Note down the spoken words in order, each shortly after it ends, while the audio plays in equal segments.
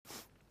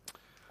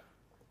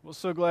Well,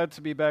 so glad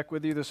to be back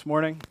with you this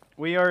morning.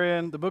 We are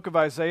in the book of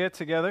Isaiah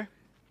together.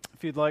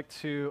 If you'd like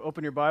to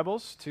open your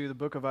Bibles to the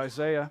book of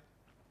Isaiah,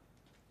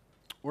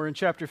 we're in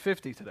chapter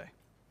 50 today.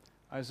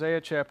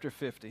 Isaiah chapter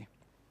 50.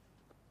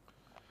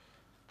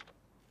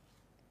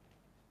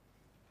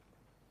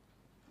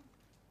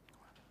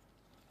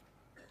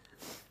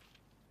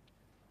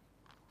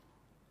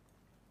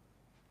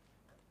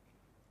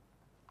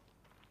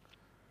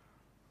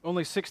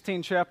 Only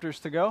 16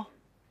 chapters to go,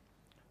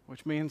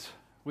 which means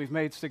we've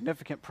made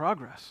significant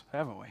progress,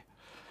 haven't we?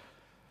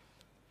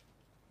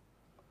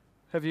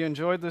 Have you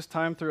enjoyed this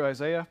time through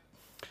Isaiah?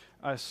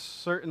 I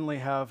certainly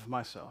have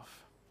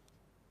myself.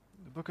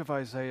 The book of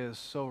Isaiah is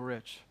so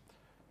rich.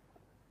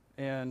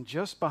 And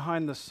just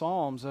behind the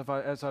Psalms,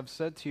 as I've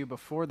said to you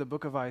before, the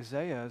book of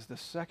Isaiah is the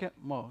second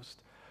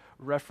most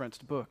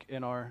referenced book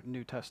in our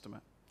New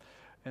Testament.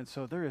 And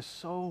so there is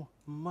so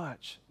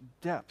much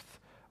depth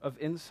of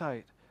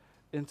insight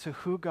into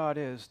who God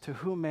is, to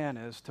who man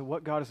is, to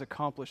what God has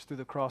accomplished through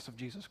the cross of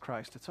Jesus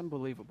Christ. It's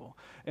unbelievable.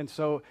 And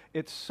so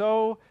it's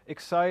so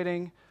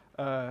exciting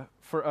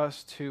for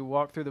us to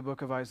walk through the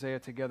book of Isaiah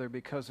together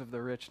because of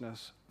the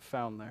richness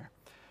found there.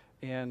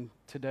 And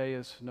today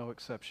is no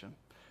exception.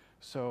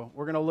 So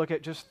we're going to look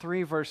at just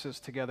 3 verses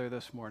together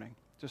this morning.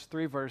 Just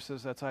 3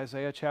 verses. That's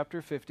Isaiah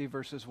chapter 50,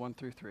 verses 1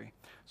 through 3.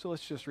 So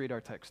let's just read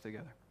our text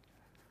together.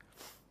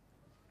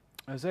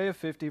 Isaiah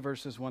 50,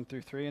 verses 1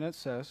 through 3, and it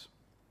says,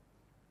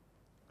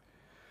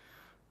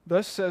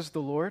 "Thus says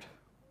the Lord,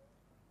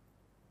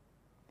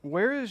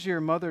 where is your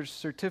mother's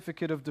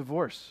certificate of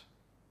divorce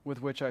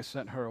with which I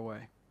sent her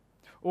away?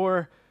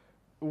 Or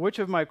which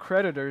of my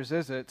creditors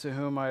is it to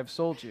whom I have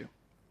sold you?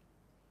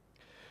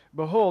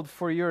 Behold,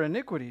 for your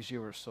iniquities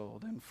you were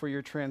sold, and for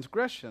your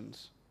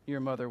transgressions your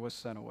mother was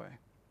sent away.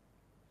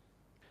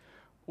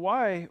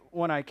 Why,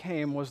 when I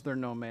came, was there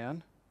no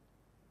man?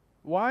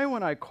 Why,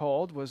 when I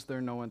called, was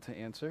there no one to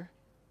answer?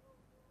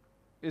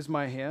 Is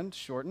my hand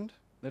shortened,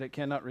 that it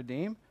cannot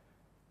redeem?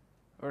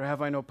 Or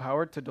have I no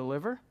power to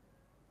deliver?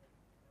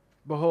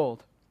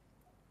 Behold,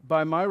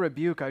 by my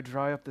rebuke I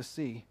dry up the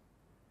sea.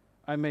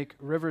 I make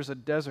rivers a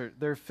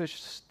desert. Their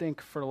fish stink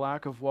for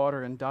lack of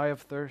water and die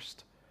of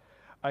thirst.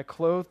 I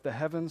clothe the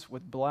heavens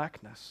with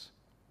blackness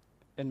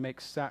and make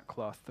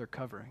sackcloth their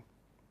covering."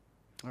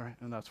 All right,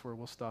 and that's where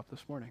we'll stop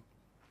this morning.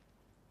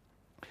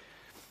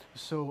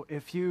 So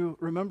if you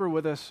remember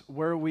with us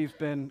where we've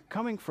been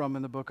coming from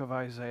in the book of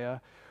Isaiah,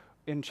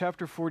 in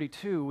chapter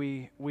 42,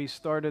 we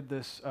started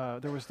this,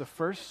 there was the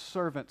first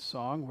servant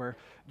song where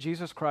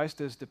Jesus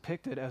Christ is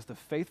depicted as the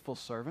faithful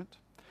servant.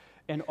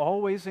 And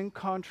always in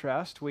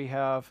contrast, we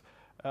have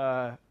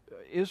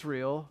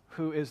Israel,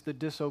 who is the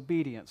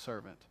disobedient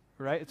servant,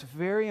 right? It's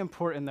very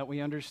important that we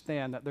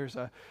understand that there's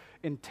a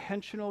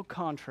intentional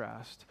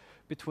contrast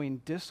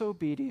between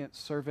disobedient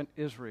servant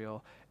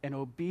Israel and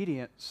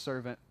obedient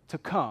servant to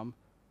come,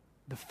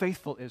 the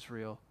faithful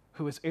Israel,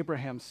 who is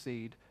Abraham's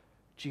seed,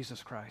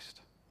 Jesus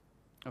Christ.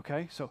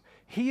 Okay, so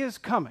he is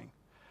coming,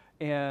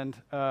 and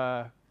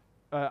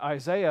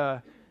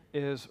Isaiah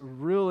is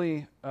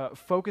really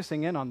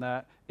focusing in on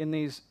that in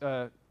these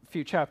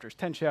few chapters,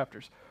 10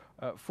 chapters.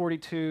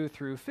 42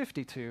 through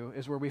 52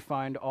 is where we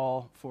find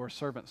all 4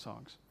 servant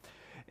songs.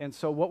 And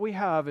so what we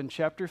have in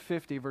chapter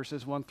 50,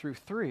 verses 1 through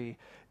 3,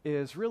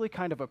 is really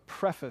kind of a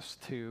preface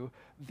to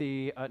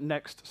the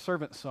next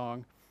servant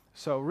song.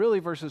 So really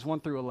verses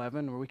 1 through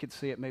 11, or we could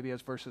see it maybe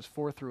as verses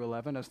 4 through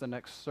 11 as the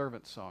next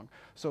servant song.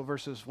 So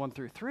verses 1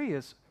 through 3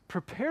 is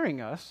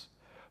preparing us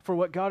for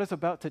what God is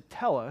about to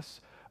tell us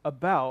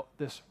about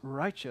this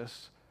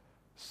righteous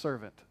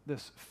servant,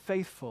 this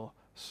faithful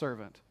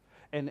servant.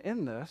 And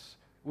in this,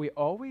 we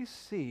always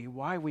see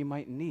why we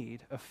might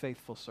need a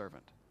faithful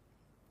servant.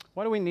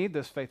 Why do we need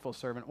this faithful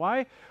servant?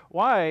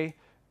 Why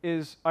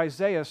is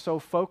Isaiah so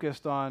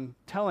focused on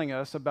telling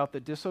us about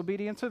the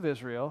disobedience of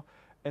Israel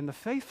and the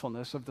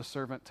faithfulness of the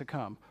servant to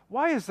come?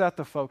 Why is that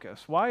the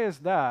focus? Why is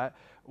that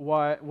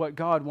what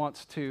God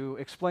wants to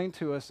explain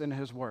to us in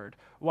his word?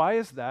 Why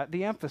is that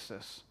the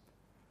emphasis?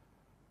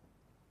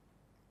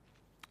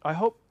 I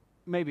hope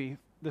maybe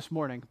this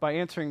morning, by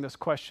answering this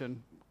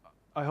question,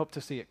 I hope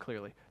to see it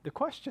clearly. The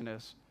question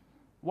is,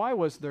 why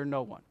was there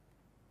no one?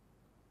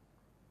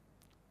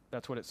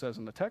 That's what it says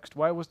in the text.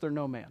 Why was there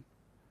no man?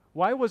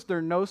 Why was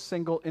there no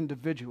single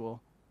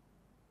individual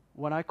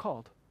when I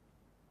called?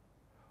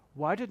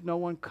 Why did no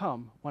one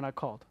come when I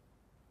called?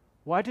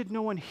 Why did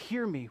no one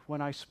hear me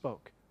when I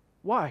spoke?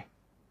 Why?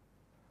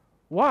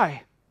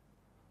 Why?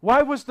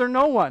 Why was there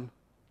no one?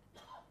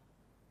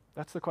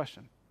 That's the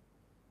question.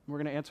 We're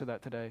going to answer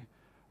that today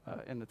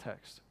in the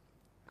text,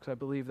 because I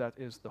believe that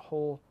is the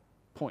whole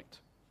point.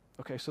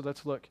 Okay, so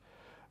let's look.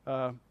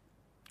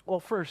 Well,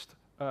 first,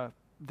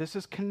 this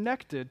is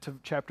connected to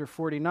chapter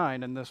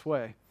 49 in this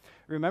way.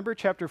 Remember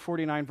chapter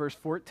 49, verse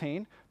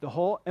 14? The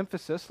whole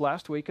emphasis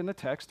last week in the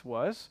text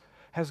was,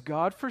 has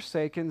God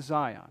forsaken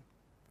Zion?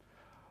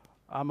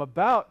 I'm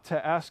about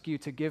to ask you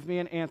to give me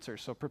an answer,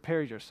 so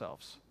prepare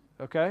yourselves,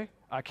 okay?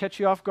 I catch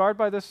you off guard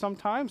by this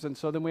sometimes, and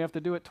so then we have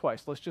to do it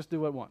twice. Let's just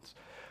do it once.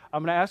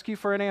 I'm going to ask you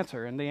for an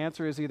answer, and the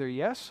answer is either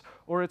yes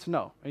or it's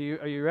no. Are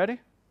you ready?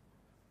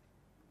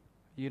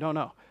 You don't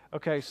know.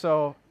 Okay,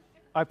 so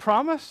I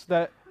promise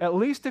that at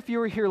least if you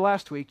were here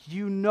last week,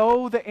 you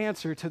know the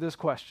answer to this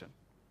question.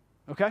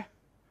 Okay?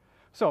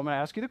 So I'm going to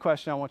ask you the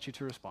question. I want you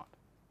to respond.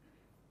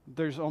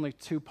 There's only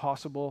two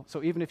possible,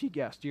 so even if you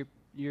guessed, you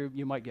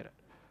might get it.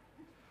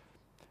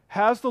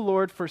 Has the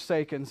Lord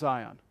forsaken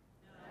Zion?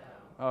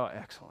 No. Oh,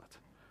 excellent.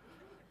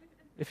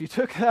 If you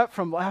took that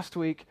from last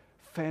week,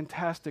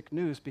 fantastic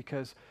news,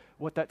 because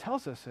what that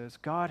tells us is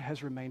God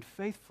has remained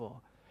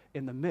faithful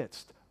in the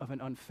midst of an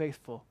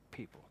unfaithful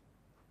people.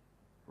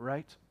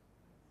 Right?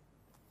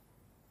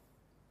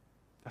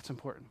 That's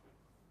important.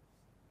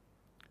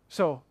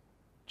 So,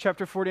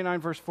 chapter 49,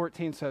 verse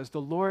 14 says,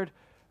 the Lord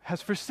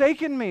has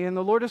forsaken me and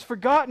the Lord has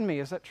forgotten me.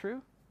 Is that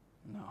true?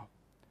 No.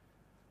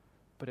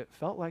 But it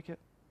felt like it.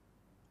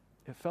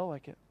 It felt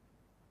like it.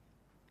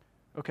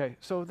 Okay,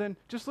 so then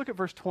just look at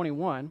verse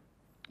 21,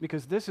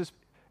 because this is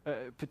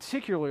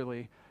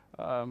particularly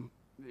a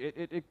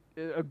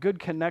good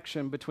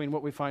connection between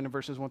what we find in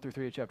verses 1 through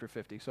 3 of chapter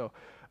 50. So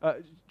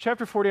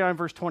chapter 49,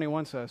 verse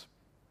 21 says,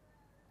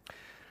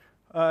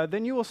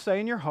 then you will say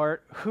in your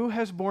heart, who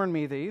has borne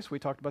me these? We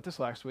talked about this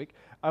last week.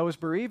 I was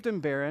bereaved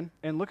and barren,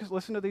 and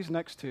listen to these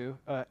next two,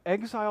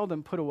 exiled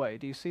and put away.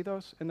 Do you see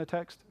those in the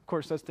text? Of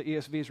course, that's the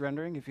ESV's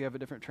rendering. If you have a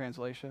different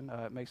translation,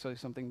 it may say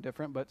something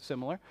different, but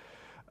similar.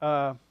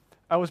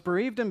 I was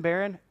bereaved and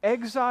barren,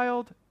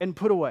 exiled and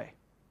put away.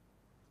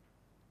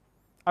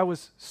 I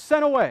was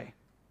sent away.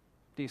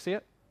 Do you see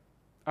it?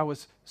 I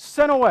was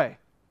sent away,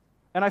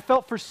 and I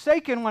felt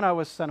forsaken when I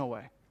was sent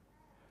away.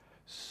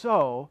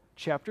 So,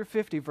 chapter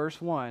 50,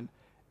 verse 1,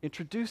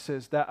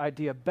 introduces that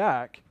idea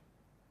back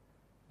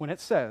when it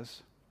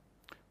says,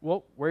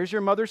 well, where's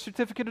your mother's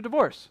certificate of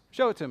divorce?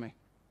 Show it to me.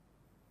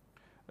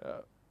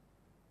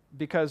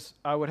 Because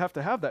I would have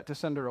to have that to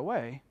send her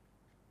away.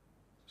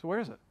 So where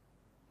is it?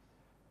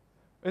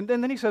 And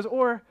then he says,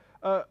 or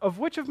of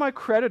which of my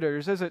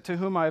creditors is it to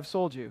whom I have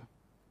sold you?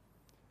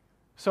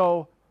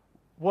 So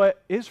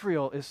what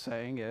Israel is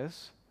saying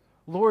is,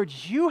 Lord,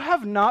 you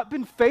have not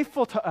been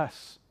faithful to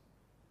us.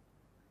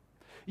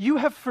 You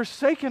have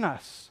forsaken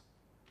us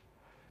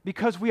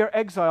because we are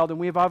exiled and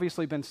we have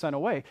obviously been sent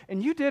away.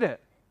 And you did it.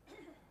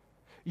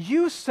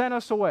 You sent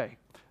us away.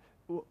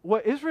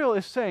 What Israel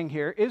is saying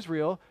here,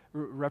 Israel,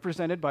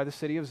 represented by the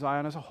city of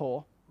Zion as a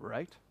whole,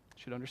 right?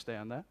 Should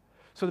understand that.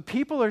 So the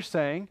people are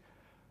saying,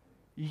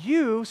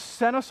 you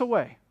sent us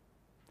away.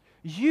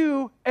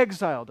 You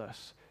exiled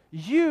us.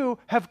 You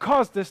have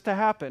caused this to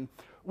happen.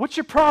 What's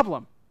your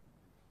problem?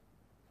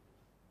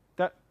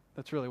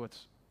 That's really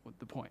what's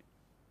the point.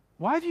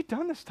 Why have you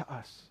done this to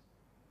us?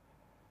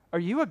 Are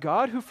you a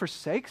God who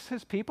forsakes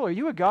his people? Are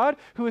you a God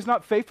who is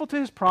not faithful to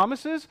his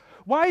promises?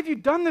 Why have you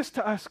done this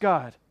to us,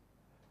 God?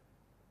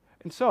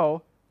 And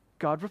so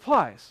God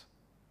replies.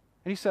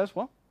 And he says,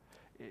 well,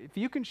 if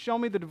you can show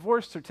me the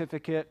divorce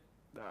certificate,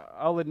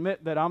 I'll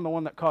admit that I'm the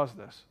one that caused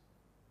this.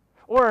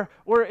 Or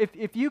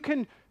if you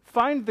can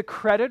find the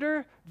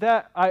creditor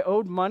that I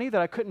owed money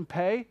that I couldn't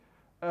pay,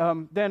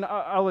 then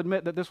I'll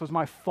admit that this was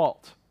my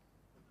fault.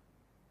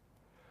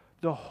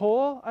 The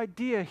whole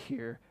idea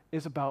here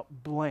is about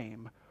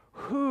blame.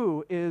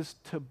 Who is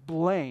to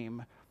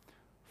blame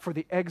for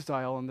the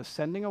exile and the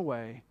sending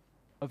away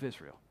of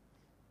Israel?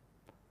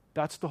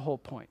 That's the whole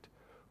point.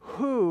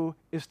 Who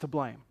is to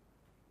blame?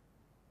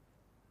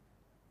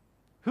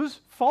 Whose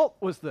fault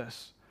was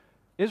this?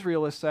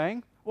 Israel is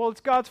saying, well,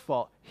 it's God's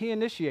fault. He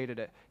initiated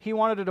it. He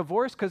wanted a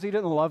divorce because he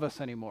didn't love us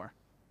anymore.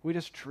 We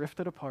just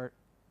drifted apart,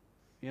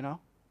 you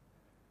know?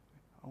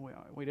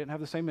 We didn't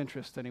have the same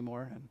interests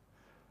anymore, and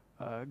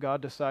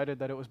God decided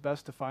that it was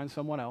best to find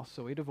someone else,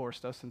 so he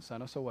divorced us and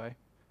sent us away.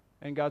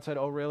 And God said,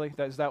 oh, really?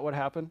 Is that what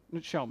happened?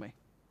 Show me.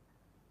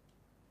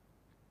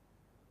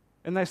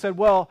 And they said,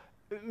 well,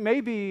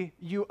 maybe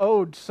you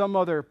owed some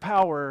other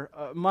power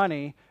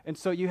money, and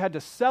so you had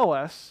to sell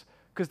us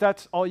because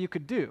that's all you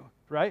could do,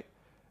 right?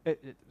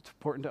 It's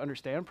important to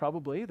understand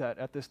probably that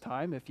at this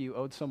time, if you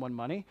owed someone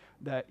money,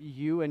 that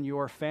you and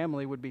your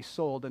family would be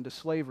sold into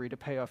slavery to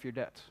pay off your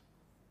debts.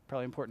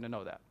 Probably important to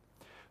know that.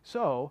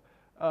 So,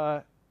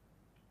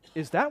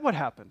 is that what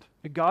happened?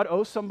 Did God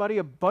owe somebody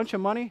a bunch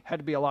of money? Had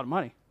to be a lot of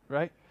money,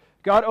 right?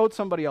 God owed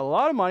somebody a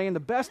lot of money, and the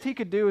best he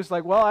could do is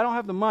like, well, I don't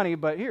have the money,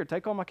 but here,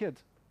 take all my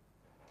kids.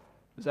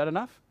 Is that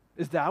enough?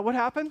 Is that what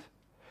happened?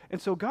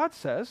 And so God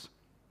says,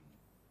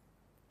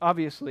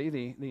 obviously,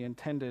 the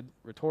intended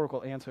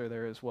rhetorical answer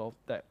there is, well,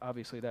 that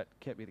obviously that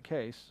can't be the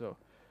case. So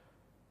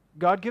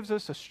God gives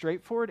us a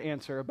straightforward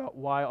answer about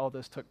why all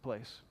this took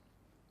place.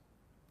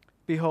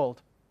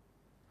 Behold.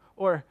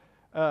 Or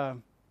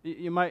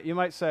you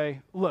might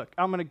say, look,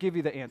 I'm going to give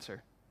you the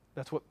answer.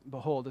 That's what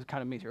behold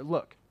kind of means here.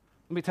 Look,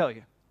 let me tell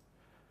you.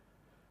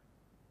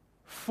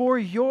 For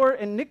your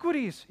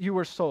iniquities you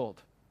were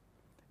sold,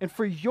 and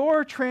for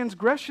your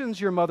transgressions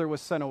your mother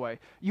was sent away.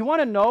 You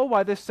want to know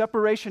why this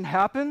separation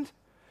happened?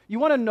 You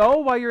want to know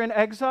why you're in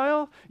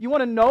exile? You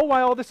want to know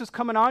why all this is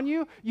coming on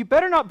you? You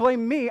better not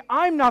blame me.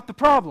 I'm not the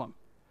problem.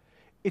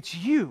 It's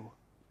you.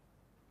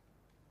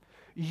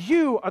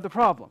 You are the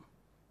problem.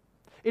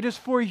 It is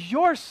for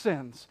your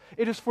sins.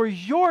 It is for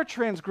your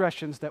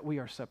transgressions that we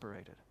are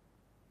separated.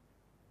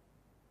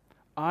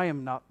 I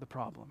am not the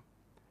problem.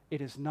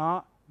 It is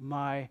not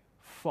my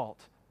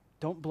fault.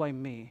 Don't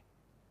blame me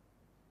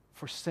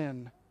for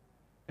sin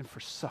and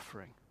for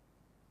suffering.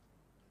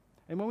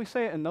 And when we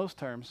say it in those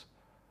terms,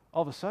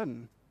 all of a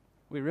sudden,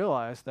 we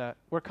realize that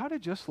we're kind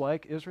of just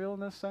like Israel in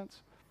this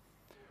sense,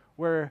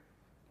 where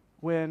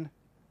when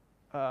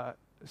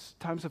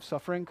times of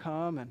suffering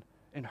come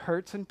and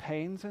hurts and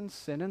pains and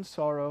sin and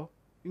sorrow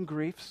and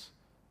griefs,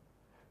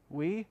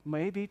 we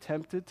may be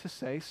tempted to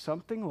say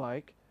something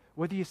like,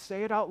 whether you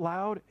say it out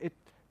loud,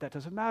 that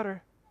doesn't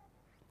matter.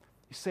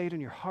 You say it in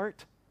your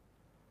heart.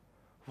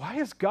 Why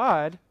has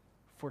God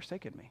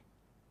forsaken me?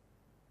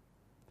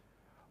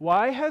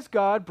 Why has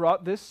God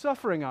brought this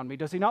suffering on me?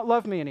 Does he not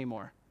love me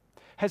anymore?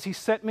 Has he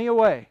sent me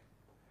away?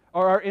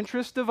 Are our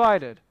interests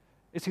divided?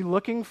 Is he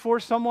looking for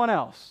someone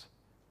else?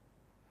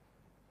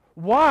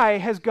 Why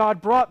has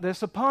God brought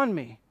this upon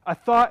me? I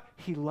thought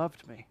he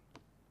loved me.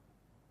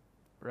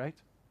 Right?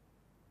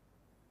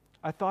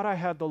 I thought I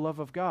had the love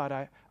of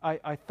God.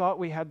 I thought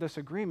we had this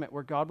agreement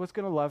where God was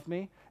going to love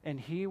me and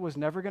he was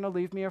never going to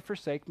leave me or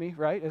forsake me,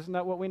 right? Isn't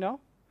that what we know?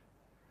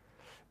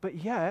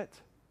 But yet,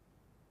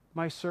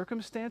 my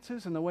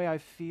circumstances and the way I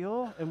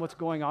feel and what's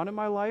going on in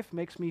my life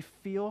makes me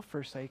feel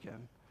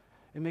forsaken.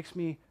 It makes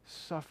me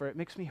suffer. It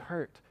makes me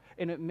hurt.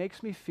 And it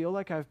makes me feel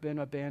like I've been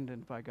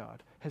abandoned by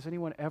God. Has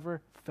anyone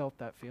ever felt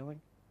that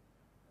feeling?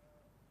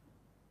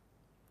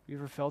 You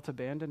ever felt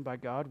abandoned by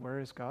God? Where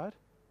is God?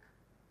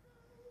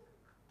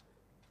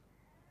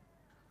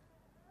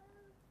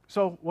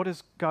 So what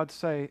does God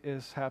say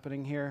is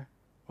happening here?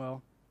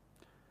 Well,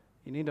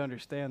 you need to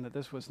understand that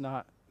this was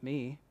not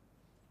me.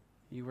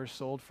 You were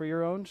sold for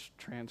your own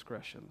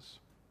transgressions.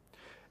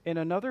 In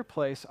another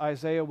place,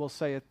 Isaiah will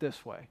say it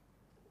this way.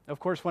 Of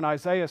course, when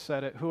Isaiah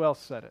said it, who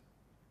else said it?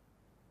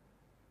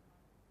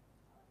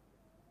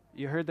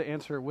 You heard the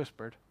answer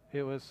whispered.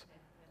 It was,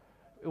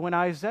 when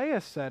Isaiah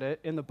said it,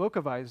 in the book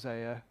of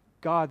Isaiah,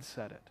 God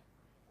said it.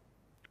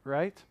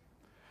 Right?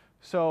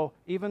 So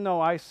even though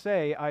I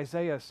say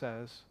Isaiah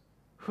says,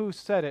 who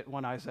said it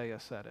when Isaiah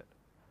said it?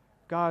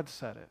 God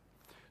said it.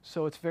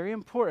 So it's very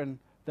important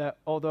that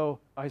although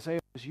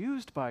Isaiah was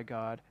used by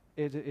God,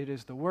 it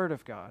is the word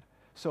of God.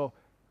 So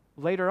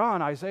later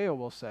on, Isaiah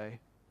will say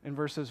in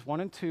verses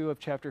 1 and 2 of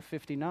chapter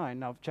 59,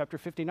 now chapter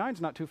 59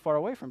 is not too far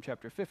away from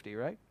chapter 50,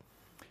 right?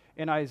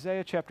 In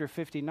Isaiah chapter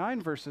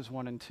 59, verses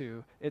 1 and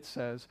 2, it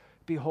says,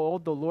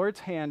 "Behold, the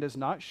Lord's hand is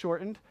not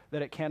shortened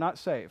that it cannot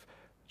save."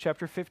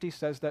 Chapter 50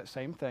 says that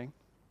same thing.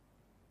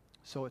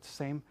 So it's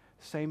same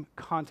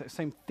context,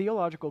 same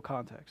theological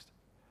context.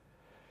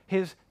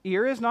 His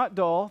ear is not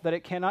dull that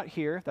it cannot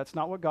hear. That's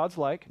not what God's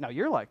like. Now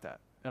you're like that,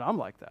 and I'm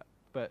like that,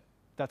 but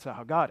that's not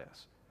how God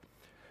is.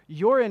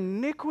 Your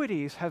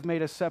iniquities have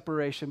made a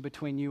separation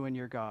between you and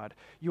your God.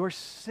 Your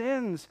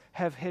sins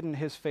have hidden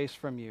his face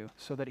from you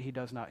so that he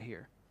does not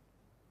hear.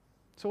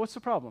 So what's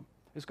the problem?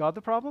 Is God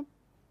the problem?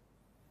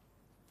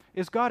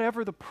 Is God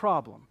ever the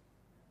problem?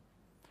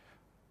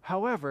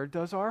 However,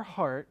 does our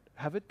heart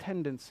have a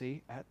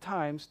tendency at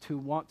times to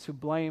want to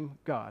blame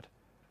God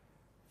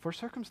for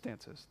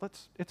circumstances?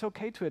 It's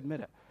okay to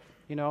admit it.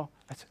 You know,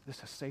 this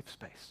is a safe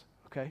space,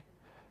 okay?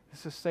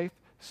 This is a safe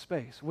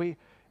space.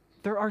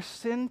 There are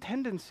sin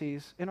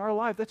tendencies in our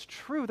life. That's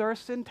true. There are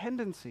sin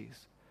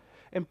tendencies.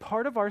 And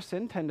part of our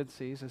sin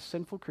tendencies as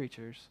sinful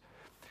creatures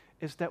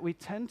is that we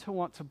tend to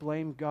want to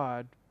blame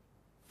God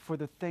for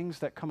the things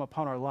that come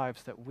upon our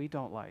lives that we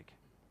don't like.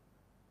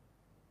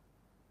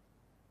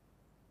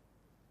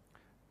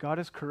 God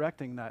is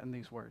correcting that in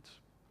these words.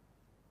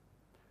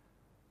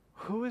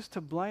 Who is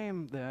to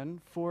blame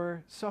then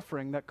for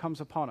suffering that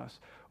comes upon us?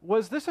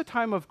 Was this a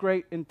time of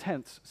great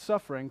intense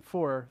suffering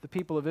for the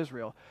people of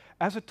Israel?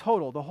 As a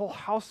total, the whole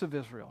house of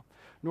Israel,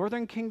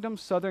 northern kingdom,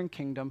 southern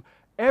kingdom,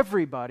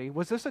 everybody,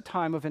 was this a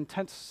time of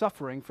intense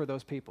suffering for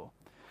those people?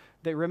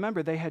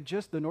 They had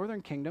just, the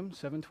northern kingdom,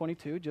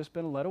 722, just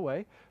been led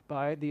away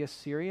by the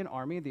Assyrian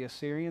army. The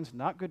Assyrians,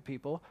 not good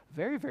people,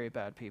 very, very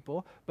bad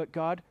people, but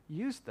God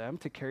used them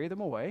to carry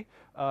them away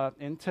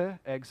into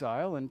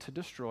exile and to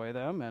destroy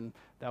them, and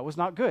that was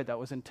not good. That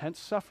was intense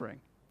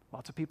suffering.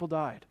 Lots of people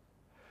died.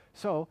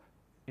 So,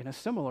 in a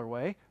similar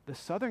way, the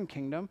southern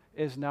kingdom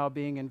is now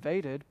being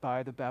invaded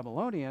by the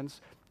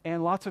Babylonians,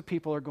 and lots of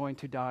people are going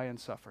to die and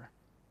suffer.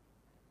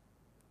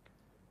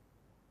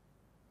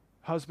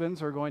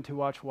 Husbands are going to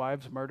watch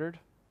wives murdered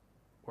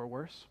or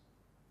worse.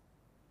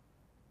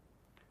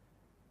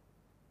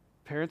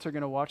 Parents are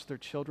going to watch their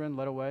children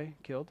led away,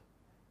 killed.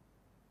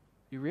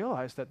 You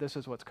realize that this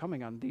is what's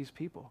coming on these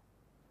people.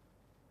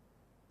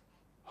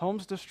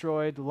 Homes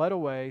destroyed, led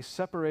away,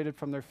 separated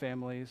from their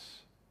families,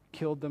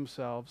 killed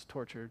themselves,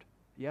 tortured.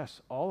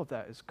 Yes, all of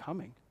that is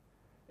coming.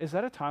 Is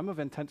that a time of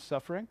intense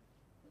suffering?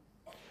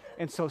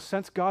 And so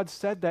since God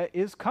said that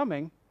is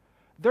coming,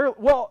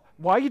 well,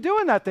 why are you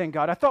doing that then,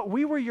 God? I thought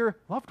we were your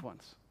loved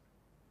ones.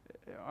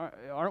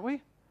 Aren't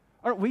we?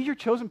 Aren't we your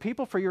chosen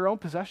people for your own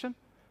possession?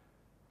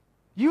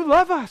 You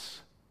love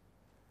us.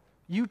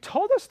 You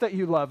told us that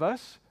you love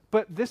us,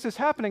 but this is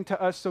happening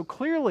to us, so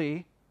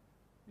clearly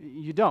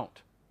you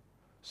don't.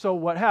 So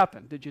what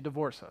happened? Did you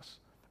divorce us?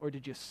 Or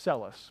did you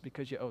sell us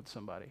because you owed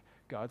somebody?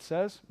 God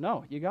says,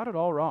 no, you got it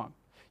all wrong.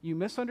 You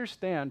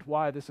misunderstand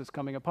why this is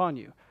coming upon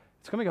you.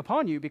 It's coming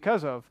upon you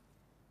because of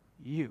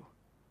you.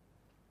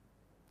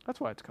 That's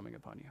why it's coming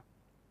upon you.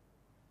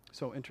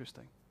 So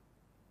interesting.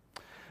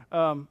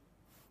 I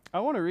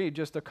want to read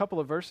just a couple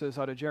of verses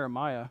out of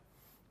Jeremiah.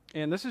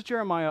 And this is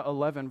Jeremiah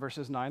 11,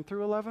 verses 9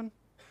 through 11.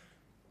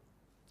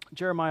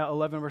 Jeremiah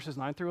 11, verses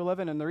 9 through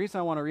 11. And the reason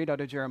I want to read out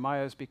of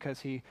Jeremiah is because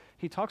he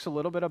talks a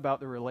little bit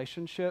about the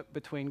relationship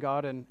between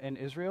God and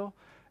Israel,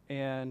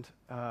 and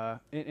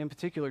in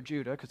particular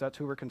Judah, because that's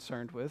who we're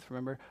concerned with.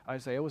 Remember,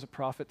 Isaiah was a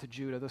prophet to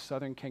Judah, the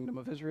southern kingdom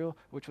of Israel,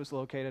 which was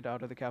located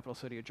out of the capital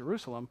city of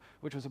Jerusalem,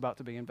 which was about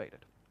to be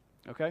invaded.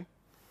 Okay?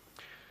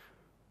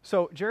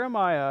 So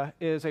Jeremiah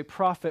is a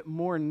prophet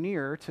more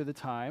near to the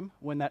time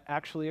when that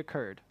actually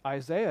occurred.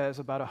 Isaiah is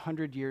about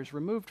 100 years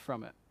removed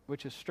from it,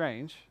 which is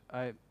strange,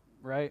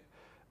 right?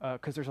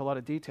 Because there's a lot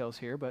of details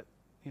here, but,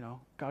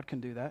 God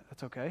can do that.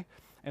 That's okay.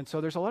 And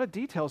so there's a lot of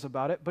details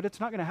about it, but it's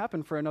not going to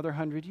happen for another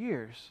 100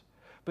 years.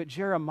 But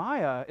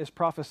Jeremiah is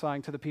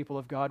prophesying to the people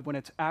of God when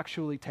it's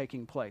actually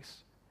taking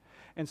place.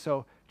 And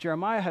so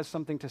Jeremiah has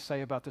something to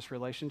say about this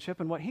relationship,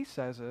 and what he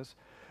says is,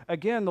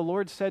 again, the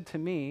Lord said to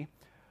me,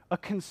 a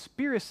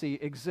conspiracy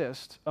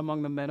exists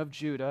among the men of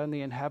Judah and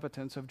the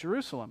inhabitants of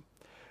Jerusalem.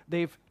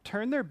 They've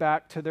turned their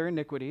back to their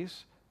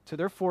iniquities, to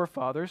their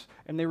forefathers,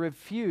 and they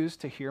refuse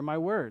to hear my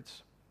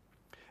words.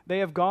 They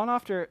have gone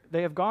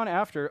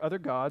after other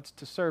gods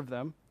to serve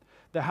them.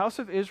 The house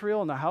of Israel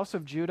and the house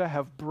of Judah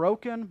have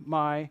broken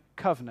my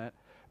covenant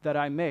that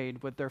I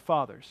made with their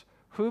fathers.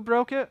 Who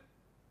broke it?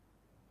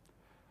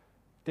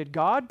 Did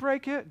God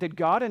break it? Did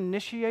God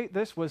initiate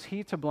this? Was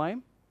he to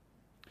blame?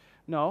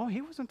 No,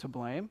 he wasn't to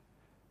blame.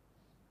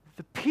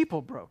 The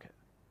people broke it.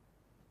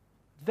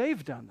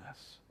 They've done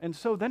this. And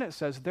so then it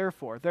says,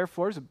 therefore.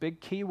 Therefore is a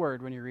big key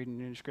word when you're reading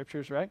in your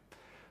scriptures, right?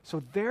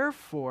 So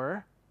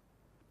therefore,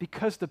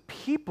 because the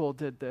people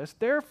did this,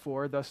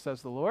 therefore, thus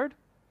says the Lord,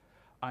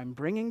 I'm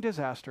bringing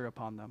disaster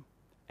upon them,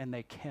 and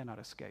they cannot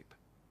escape.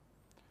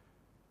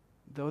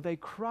 Though they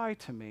cry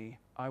to me,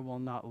 I will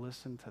not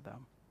listen to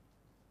them.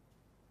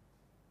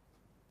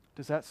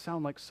 Does that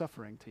sound like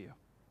suffering to you?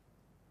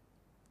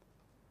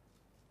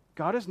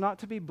 God is not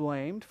to be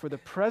blamed for the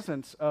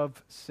presence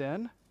of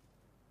sin,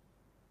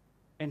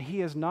 and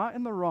he is not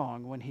in the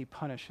wrong when he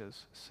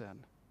punishes sin.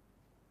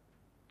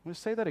 I'm going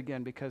to say that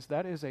again because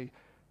that is a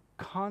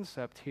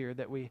concept here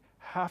that we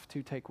have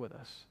to take with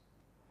us.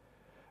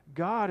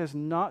 God is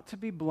not to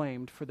be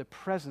blamed for the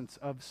presence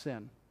of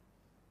sin.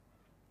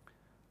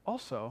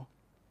 Also,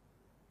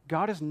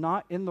 God is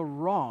not in the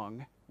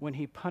wrong when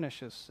he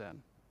punishes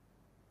sin.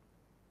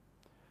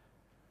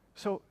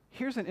 So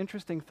here's an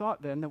interesting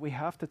thought then that we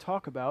have to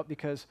talk about,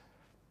 because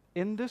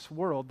in this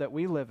world that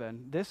we live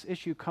in, this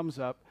issue comes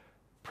up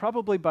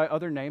probably by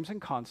other names and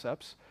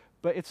concepts,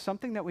 but it's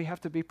something that we have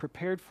to be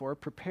prepared for,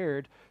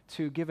 prepared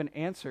to give an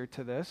answer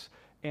to this.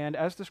 And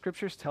as the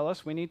scriptures tell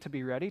us, we need to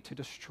be ready to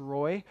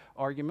destroy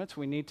arguments.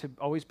 We need to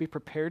always be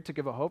prepared to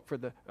give a hope for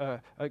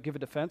give a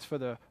defense for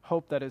the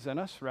hope that is in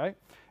us, right?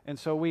 And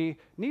so we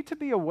need to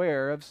be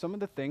aware of some of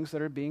the things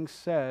that are being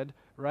said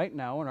right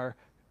now in our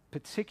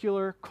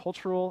particular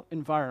cultural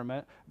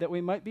environment, that we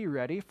might be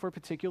ready for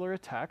particular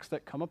attacks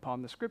that come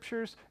upon the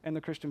scriptures and the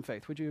Christian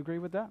faith. Would you agree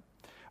with that?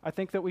 I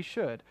think that we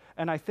should.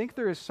 And I think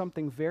there is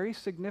something very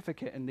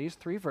significant in these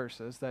three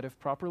verses that, if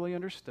properly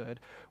understood,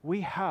 we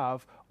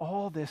have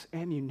all this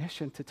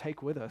ammunition to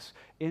take with us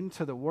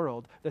into the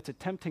world that's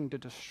attempting to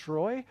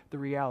destroy the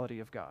reality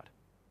of God.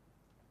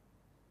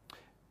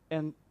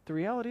 And the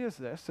reality is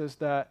this, is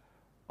that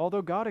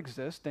although God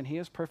exists and he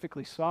is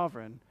perfectly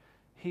sovereign,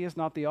 he is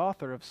not the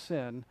author of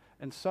sin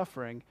and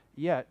suffering,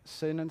 yet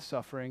sin and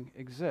suffering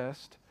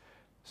exist.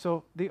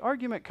 So the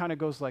argument kind of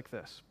goes like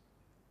this.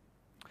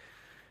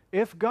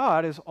 If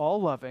God is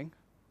all-loving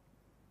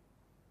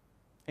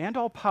and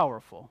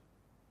all-powerful,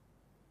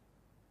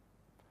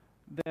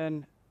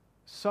 then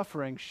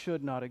suffering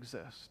should not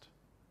exist.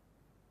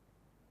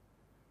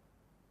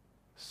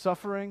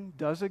 Suffering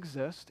does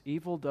exist,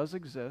 evil does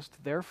exist,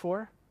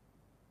 therefore,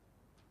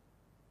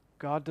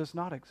 God does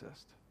not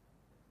exist.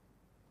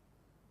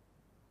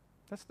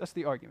 That's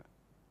the argument.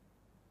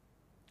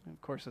 And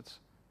of course, it's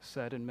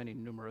said in many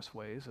numerous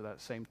ways, or that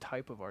same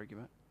type of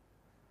argument.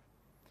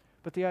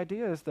 But the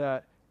idea is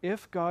that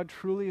if God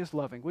truly is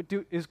loving,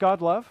 is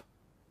God love?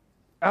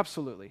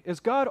 Absolutely. Is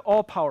God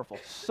all-powerful,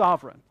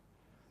 sovereign?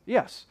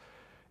 Yes.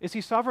 Is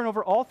he sovereign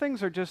over all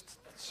things or just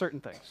certain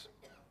things?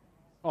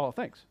 All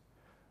things.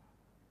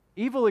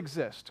 Evil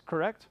exists,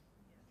 correct?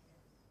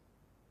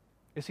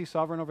 Is he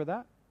sovereign over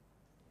that?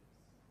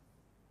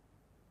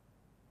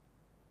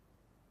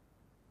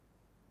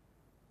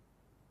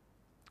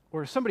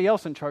 Or is somebody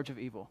else in charge of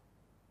evil?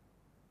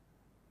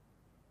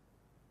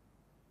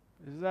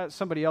 Is that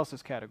somebody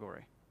else's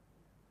category?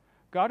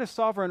 God is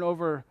sovereign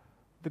over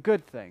the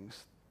good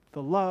things,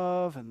 the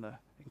love and the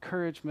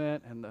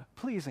encouragement and the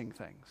pleasing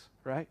things,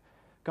 right?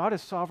 God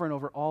is sovereign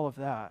over all of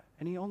that,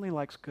 and he only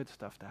likes good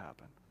stuff to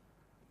happen.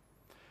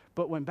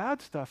 But when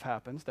bad stuff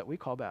happens that we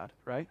call bad,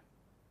 right?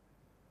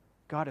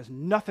 God has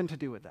nothing to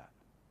do with that.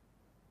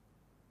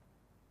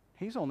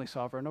 He's only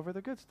sovereign over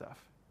the good stuff.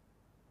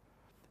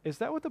 Is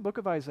that what the book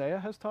of Isaiah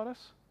has taught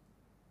us?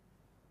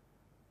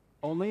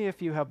 Only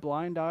if you have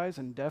blind eyes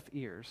and deaf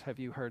ears have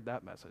you heard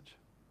that message.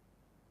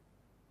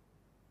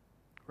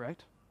 Right?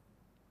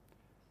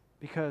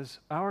 Because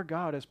our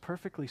God is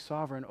perfectly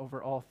sovereign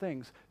over all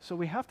things. So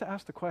we have to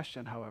ask the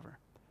question, however,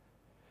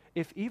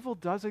 if evil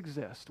does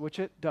exist, which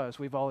it does,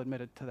 we've all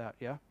admitted to that,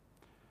 yeah?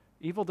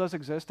 Evil does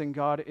exist and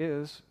God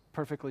is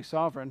perfectly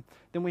sovereign,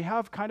 then we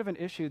have kind of an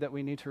issue that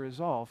we need to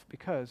resolve,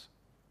 because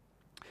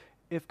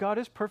if God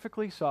is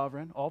perfectly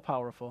sovereign,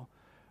 all-powerful,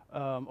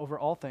 over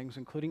all things,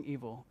 including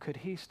evil, could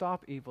he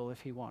stop evil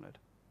if he wanted?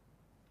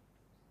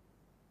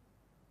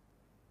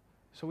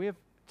 So we have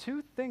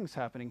two things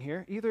happening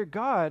here. Either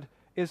God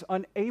is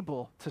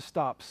unable to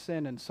stop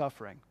sin and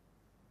suffering,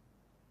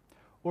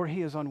 or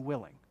he is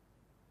unwilling.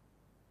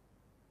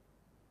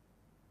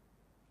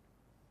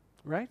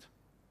 Right?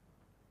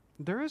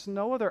 There is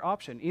no other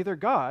option. Either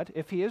God,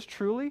 if he is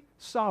truly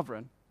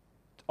sovereign,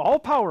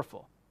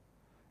 all-powerful,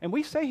 and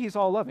we say he's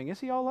all-loving. Is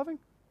he all-loving?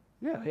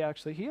 Yeah,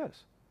 he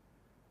is.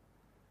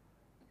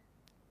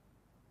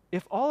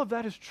 If all of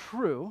that is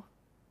true,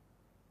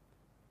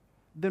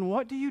 then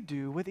what do you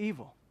do with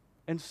evil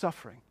and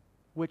suffering,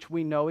 which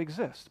we know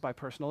exists by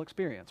personal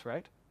experience,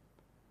 right?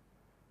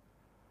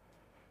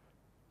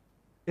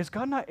 Is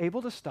God not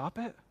able to stop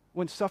it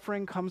when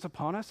suffering comes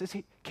upon us?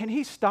 Can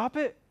he stop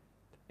it?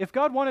 If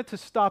God wanted to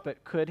stop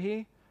it, could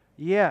he?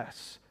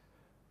 Yes.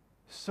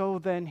 So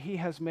then he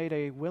has made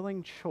a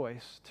willing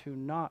choice to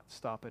not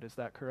stop it. Is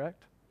that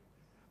correct?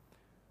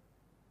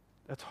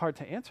 That's hard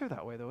to answer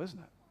that way, though, isn't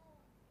it?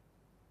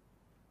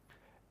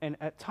 And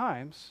at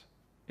times,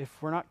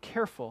 if we're not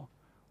careful,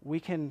 we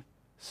can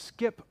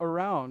skip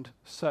around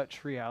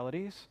such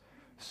realities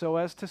so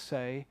as to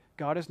say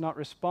God is not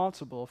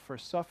responsible for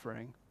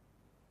suffering.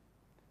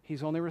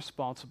 He's only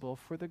responsible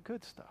for the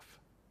good stuff.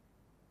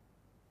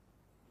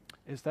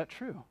 Is that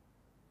true?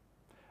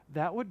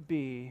 That would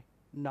be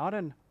not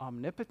an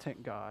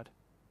omnipotent God.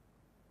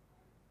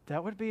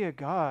 That would be a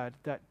God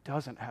that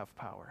doesn't have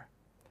power.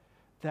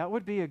 That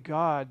would be a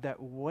God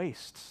that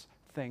wastes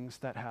things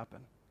that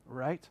happen,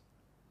 right?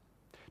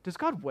 Does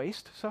God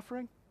waste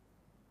suffering?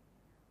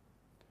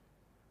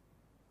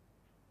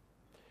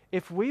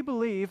 If we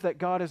believe that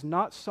God is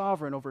not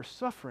sovereign over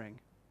suffering,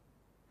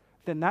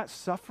 then that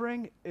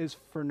suffering is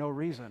for no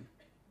reason.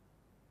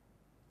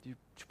 Do you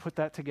put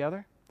that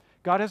together?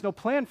 God has no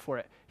plan for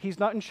it. He's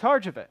not in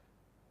charge of it.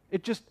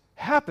 It just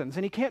happens,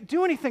 and he can't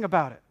do anything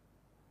about it.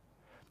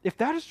 If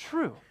that is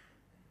true,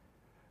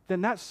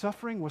 then that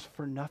suffering was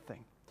for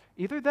nothing.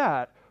 Either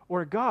that,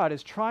 or God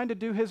is trying to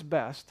do his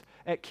best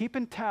at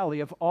keeping tally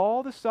of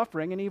all the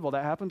suffering and evil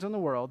that happens in the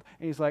world,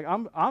 and he's like,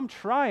 I'm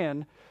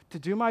trying to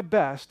do my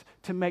best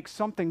to make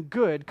something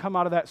good come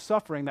out of that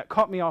suffering that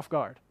caught me off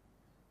guard.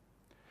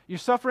 You're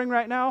suffering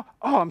right now?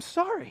 Oh, I'm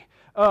sorry.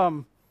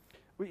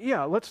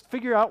 Yeah, let's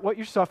figure out what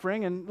you're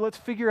suffering, and let's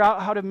figure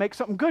out how to make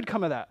something good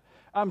come of that.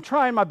 I'm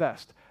trying my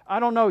best. I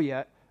don't know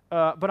yet,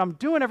 but I'm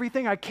doing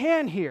everything I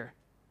can here.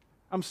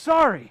 I'm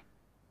sorry.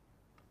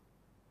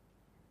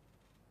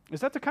 Is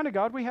that the kind of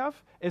God we have?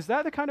 Is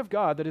that the kind of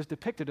God that is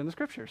depicted in the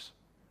Scriptures?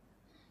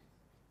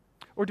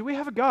 Or do we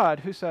have a God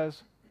who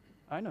says,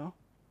 I know.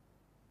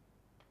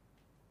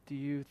 Do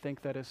you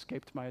think that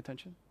escaped my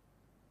attention?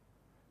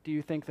 Do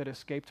you think that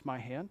escaped my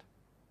hand?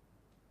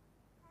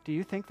 Do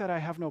you think that I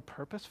have no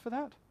purpose for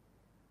that?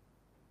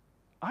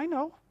 I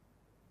know.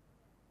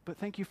 But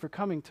thank you for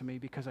coming to me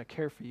because I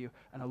care for you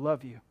and I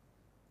love you.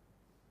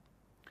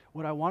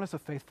 What I want is a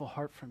faithful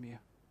heart from you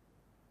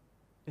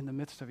in the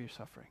midst of your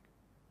suffering.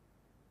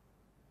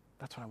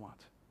 That's what I want.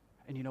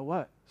 And you know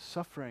what?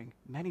 Suffering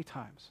many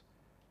times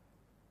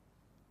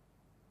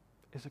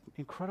is an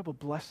incredible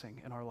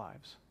blessing in our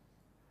lives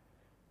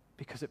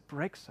because it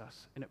breaks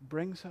us and it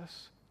brings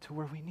us to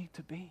where we need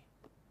to be.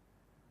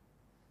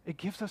 It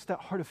gives us that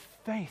heart of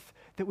faith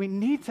that we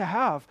need to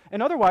have,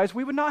 and otherwise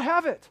we would not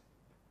have it.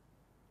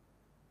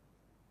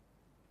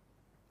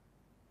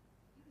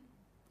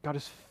 God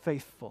is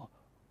faithful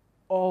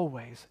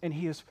always, and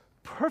he is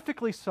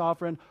perfectly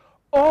sovereign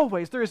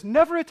always. There is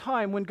never a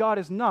time when God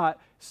is not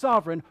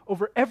sovereign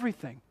over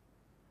everything.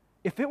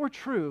 If it were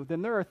true,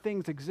 then there are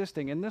things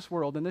existing in this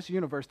world, in this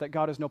universe, that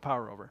God has no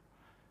power over.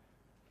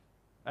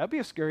 That'd be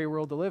a scary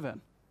world to live in.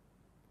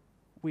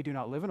 We do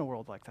not live in a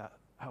world like that,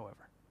 however.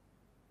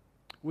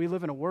 We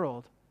live in a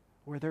world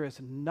where there is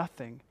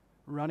nothing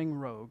running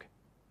rogue,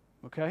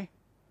 okay?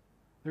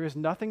 There is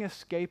nothing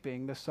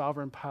escaping the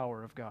sovereign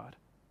power of God.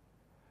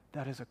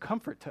 That is a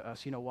comfort to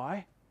us. You know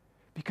why?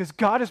 Because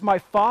God is my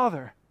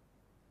Father.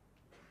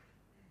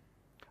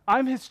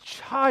 I'm his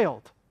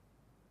child.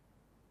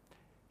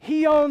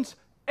 He owns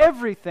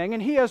everything,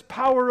 and he has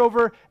power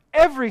over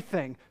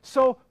everything.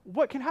 So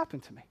what can happen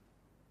to me?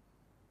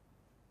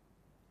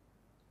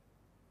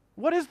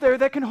 What is there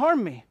that can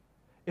harm me?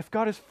 If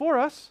God is for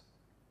us,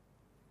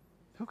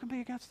 Who can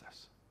be against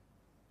us?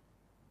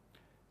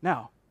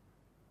 Now,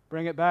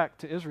 bring it back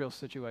to Israel's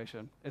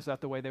situation. Is that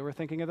the way they were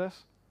thinking of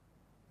this?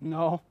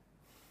 No.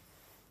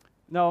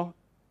 No,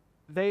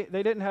 they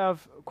didn't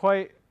have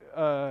quite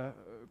the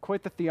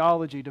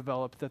theology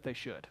developed that they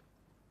should,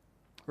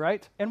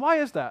 right? And why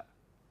is that?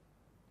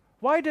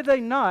 Why did they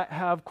not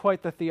have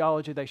quite the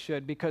theology they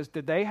should? Because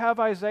did they have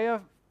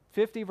Isaiah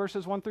 50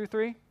 verses 1 through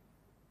 3?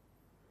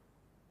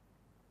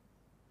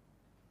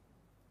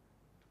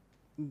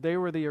 They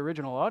were the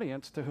original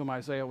audience to whom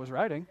Isaiah was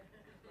writing,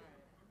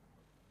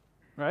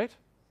 right?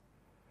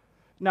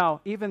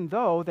 Now, even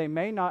though they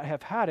may not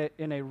have had it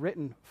in a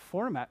written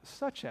format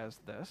such as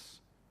this,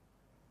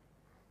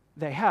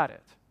 they had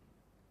it.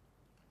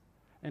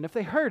 And if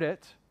they heard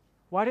it,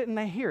 why didn't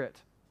they hear it?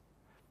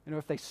 And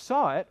if they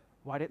saw it,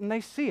 why didn't they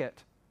see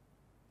it?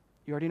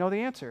 You already know the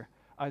answer.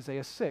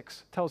 Isaiah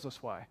 6 tells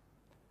us why.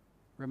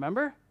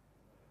 Remember?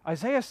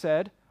 Isaiah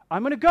said,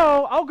 I'm going to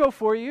go. I'll go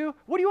for you.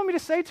 What do you want me to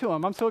say to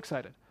him? I'm so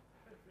excited.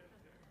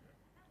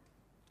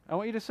 I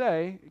want you to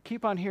say,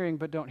 keep on hearing,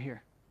 but don't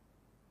hear.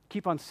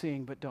 Keep on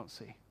seeing, but don't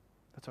see.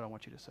 That's what I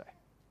want you to say.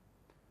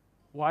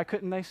 Why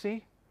couldn't they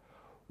see?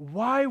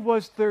 Why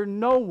was there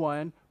no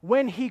one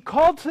when he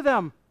called to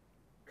them?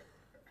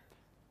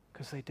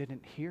 Because they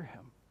didn't hear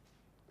him.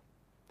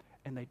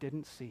 And they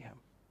didn't see him.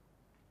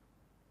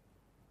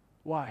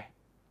 Why?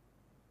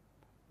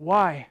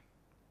 Why?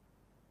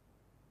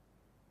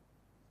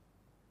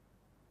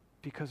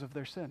 Because of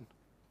their sin.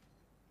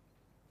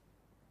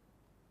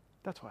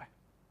 That's why.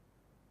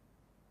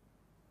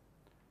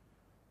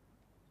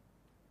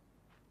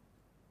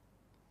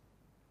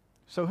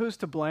 So who's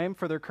to blame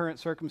for their current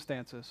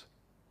circumstances?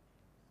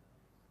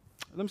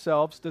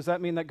 Themselves. Does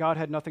that mean that God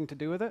had nothing to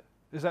do with it?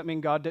 Does that mean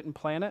God didn't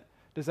plan it?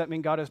 Does that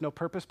mean God has no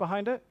purpose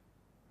behind it?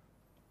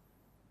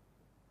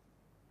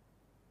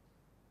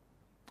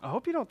 I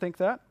hope you don't think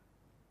that.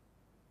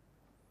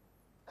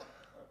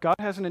 God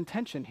has an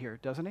intention here,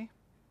 doesn't he?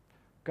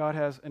 God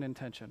has an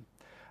intention.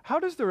 How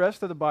does the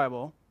rest of the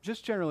Bible,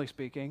 just generally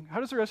speaking,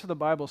 how does the rest of the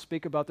Bible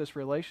speak about this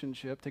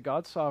relationship to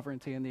God's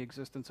sovereignty and the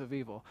existence of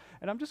evil?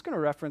 And I'm just going to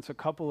reference a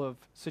couple of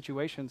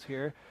situations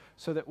here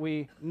so that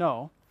we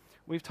know.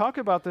 We've talked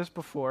about this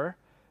before,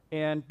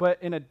 but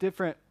in a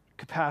different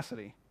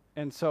capacity.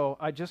 And so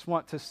I just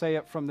want to say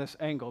it from this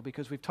angle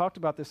because we've talked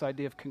about this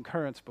idea of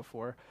concurrence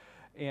before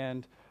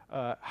and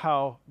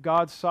how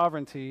God's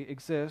sovereignty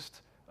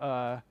exists,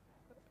 but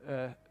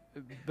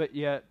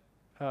yet,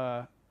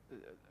 let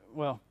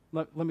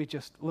me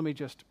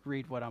just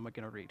read what I'm going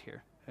to read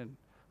here, and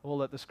we'll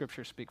let the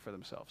scriptures speak for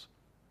themselves.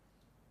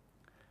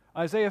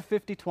 Isaiah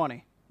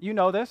 50:20. You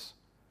know this,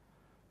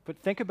 but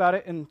think about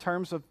it in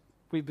terms of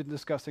we've been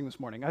discussing this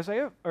morning.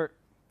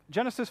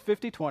 Genesis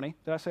 50:20.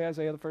 Did I say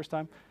Isaiah the first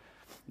time?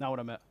 Not what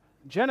I meant.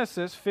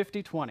 Genesis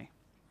 50:20.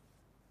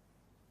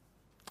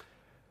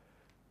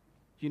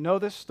 You know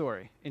this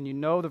story, and you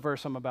know the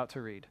verse I'm about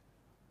to read.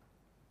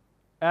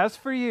 As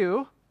for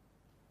you,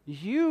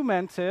 you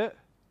meant it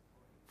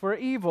for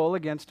evil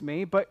against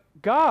me, but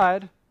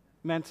God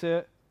meant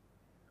it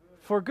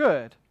for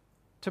good,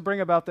 to bring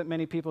about that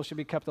many people should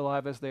be kept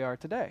alive as they are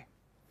today.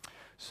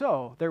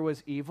 So there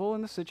was evil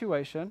in the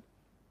situation,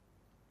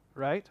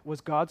 right?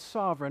 Was God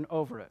sovereign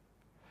over it?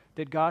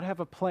 Did God have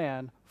a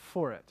plan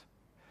for it?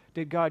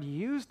 Did God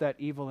use that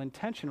evil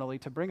intentionally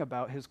to bring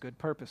about his good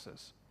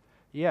purposes?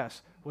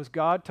 Yes. Was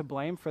God to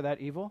blame for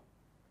that evil?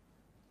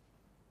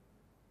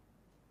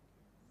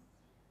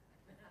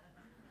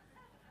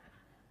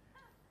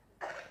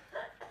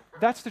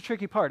 That's the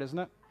tricky part, isn't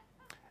it?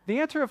 The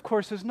answer, of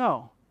course, is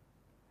no.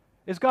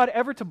 Is God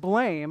ever to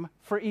blame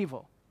for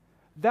evil?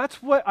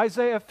 That's what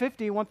Isaiah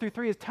 50, 1 through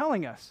 3 is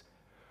telling us.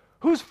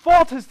 Whose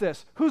fault is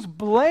this? Whose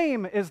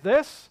blame is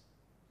this?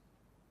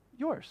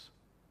 Yours.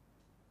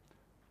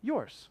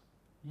 Yours.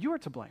 You're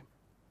to blame.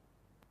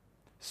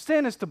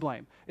 Sin is to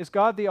blame. Is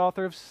God the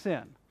author of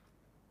sin?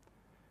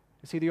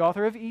 Is he the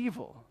author of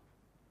evil?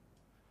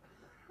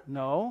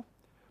 No.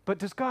 But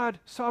does God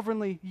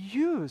sovereignly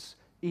use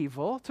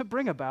evil to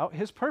bring about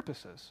his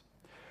purposes?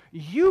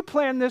 You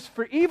planned this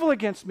for evil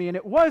against me, and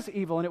it was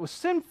evil, and it was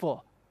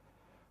sinful.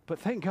 But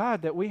thank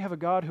God that we have a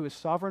God who is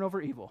sovereign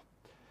over evil,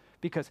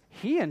 because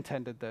he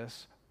intended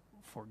this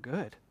for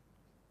good.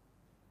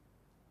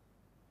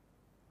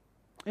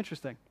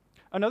 Interesting.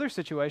 Another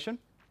situation.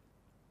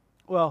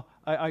 Well,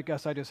 I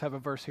guess I just have a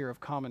verse here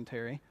of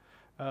commentary.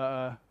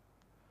 Isaiah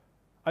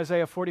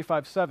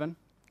 45:7,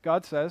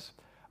 God says,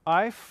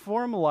 I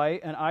form light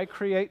and I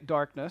create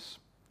darkness.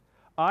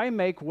 I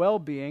make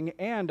well-being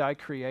and I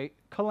create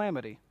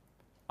calamity.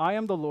 I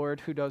am the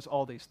Lord who does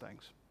all these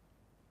things.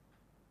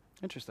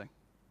 Interesting.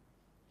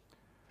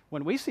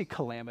 When we see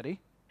calamity,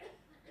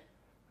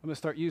 I'm going to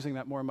start using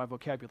that more in my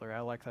vocabulary.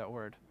 I like that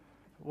word.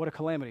 What a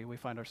calamity we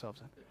find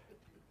ourselves in.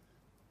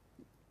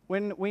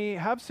 When we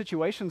have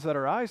situations that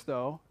arise,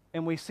 though,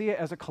 and we see it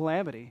as a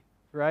calamity,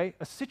 right?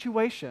 A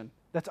situation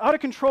that's out of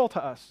control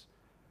to us.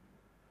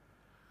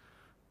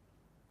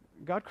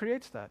 God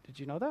creates that. Did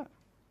you know that?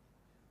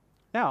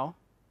 Now,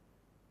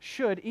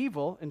 should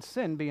evil and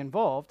sin be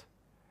involved,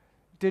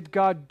 did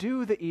God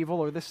do the evil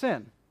or the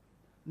sin?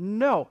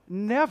 No,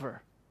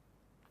 never.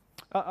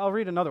 I'll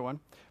read another one.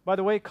 By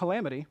the way,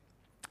 calamity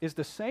is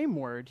the same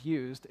word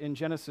used in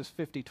Genesis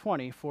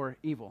 50:20 for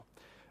evil.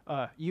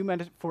 You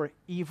meant it for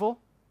evil,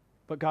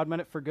 but God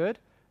meant it for good.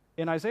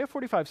 In Isaiah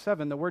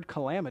 45:7, the word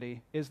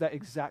calamity is that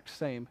exact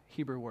same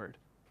Hebrew word.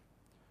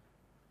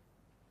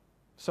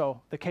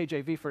 So the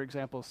KJV, for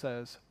example,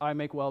 says, I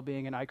make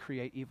well-being and I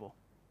create evil.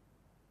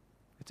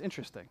 It's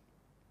interesting.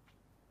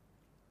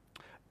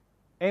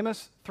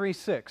 Amos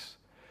 3:6,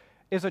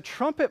 is a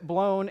trumpet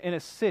blown in a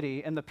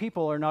city and the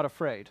people are not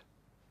afraid?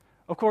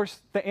 Of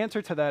course, the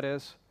answer to that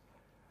is,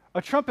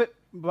 a trumpet,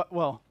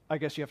 well, I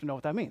guess you have to know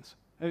what that means.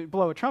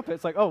 Blow a trumpet,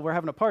 it's like, oh, we're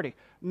having a party.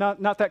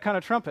 Not that kind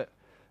of trumpet.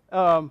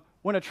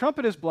 When a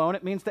trumpet is blown,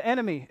 it means the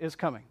enemy is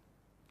coming,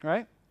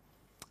 right?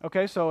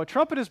 Okay, so a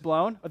trumpet is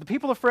blown. Are the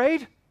people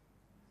afraid?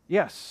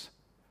 Yes.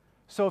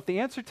 So if the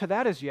answer to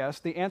that is yes,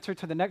 the answer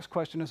to the next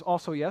question is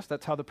also yes.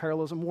 That's how the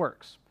parallelism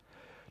works.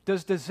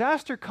 Does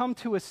disaster come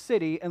to a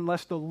city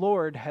unless the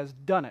Lord has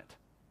done it?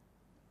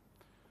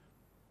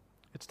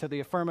 It's to the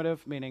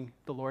affirmative, meaning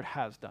the Lord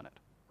has done it,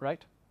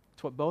 right?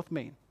 It's what both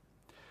mean.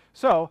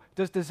 So,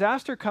 does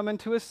disaster come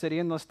into a city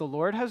unless the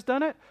Lord has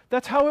done it?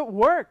 That's how it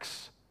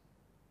works.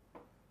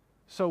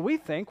 So we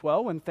think,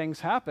 well, when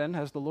things happen,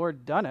 has the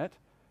Lord done it?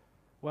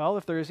 Well,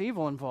 if there is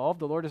evil involved,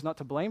 the Lord is not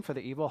to blame for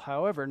the evil.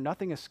 However,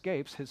 nothing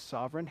escapes his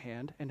sovereign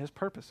hand and his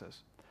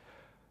purposes.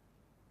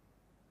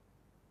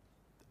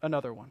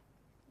 Another one.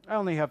 I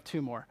only have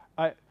two more.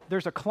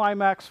 There's a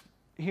climax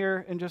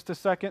here in just a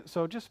second,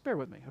 so just bear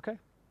with me, okay?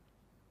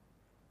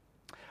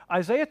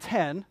 Isaiah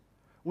 10,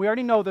 we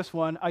already know this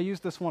one. I use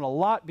this one a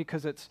lot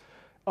because it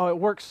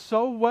works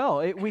so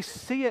well. We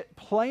see it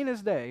plain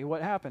as day,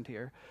 what happened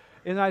here.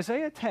 In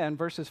Isaiah 10,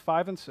 verses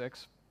 5 and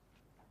 6,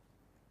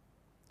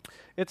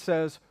 it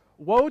says,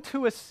 Woe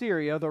to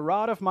Assyria, the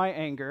rod of my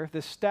anger,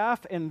 the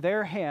staff in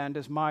their hand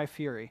is my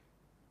fury.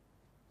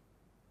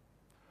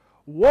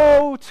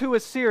 Woe to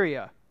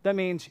Assyria. That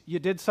means you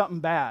did something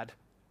bad.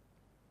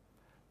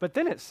 But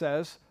then it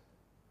says,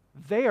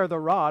 they are the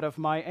rod of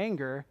my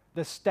anger,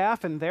 the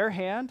staff in their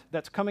hand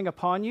that's coming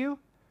upon you,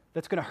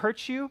 that's going to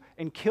hurt you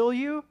and kill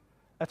you,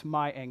 that's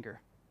my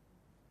anger.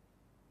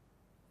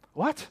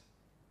 What?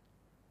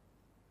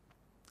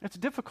 It's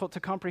difficult to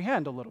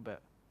comprehend a little bit.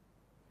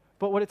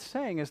 But what it's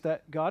saying is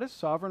that God is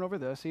sovereign over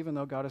this, even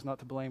though God is not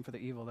to blame for the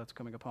evil that's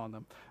coming upon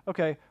them.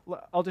 Okay,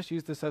 I'll just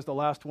use this as the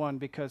last one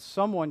because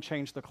someone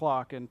changed the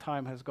clock and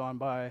time has gone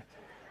by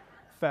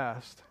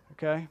fast,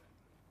 okay?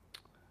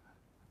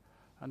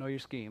 I know your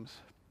schemes.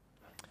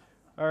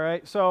 All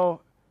right, so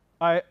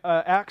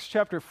Acts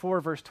chapter 4,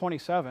 verse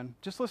 27.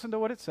 Just listen to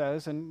what it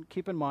says and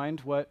keep in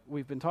mind what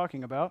we've been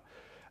talking about.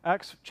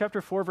 Acts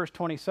chapter 4, verse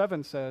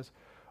 27 says,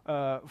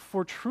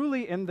 For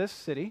truly in this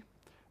city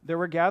there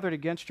were gathered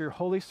against your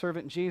holy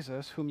servant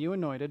Jesus, whom you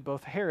anointed,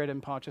 both Herod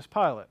and Pontius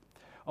Pilate,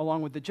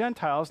 along with the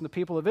Gentiles and the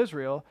people of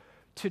Israel,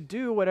 to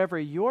do whatever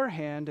your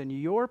hand and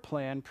your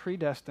plan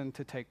predestined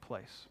to take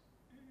place.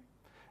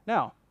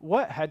 Now,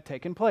 what had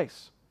taken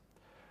place?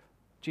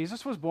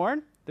 Jesus was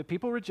born, the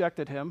people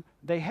rejected him,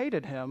 they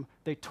hated him,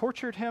 they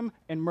tortured him,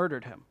 and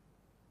murdered him.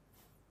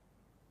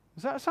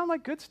 Does that sound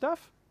like good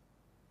stuff?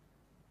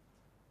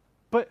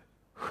 But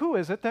who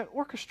is it that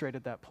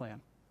orchestrated that plan?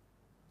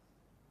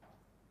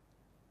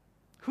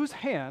 Whose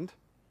hand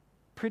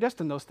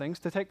predestined those things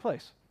to take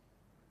place?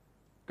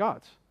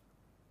 God's.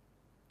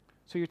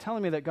 So you're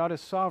telling me that God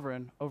is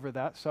sovereign over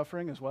that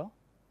suffering as well?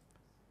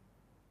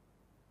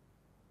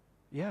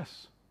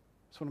 Yes,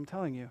 that's what I'm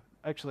telling you.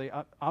 Actually,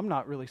 I'm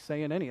not really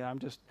saying any. I'm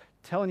just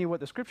telling you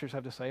what the scriptures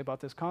have to say about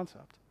this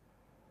concept.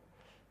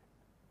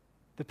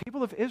 The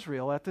people of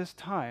Israel at this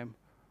time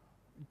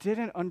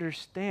didn't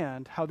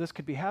understand how this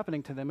could be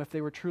happening to them if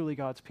they were truly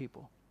God's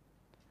people.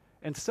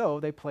 And so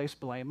they placed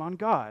blame on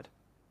God.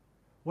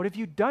 What have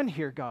you done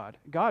here, God?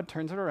 God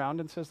turns it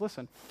around and says,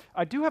 listen,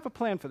 I do have a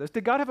plan for this.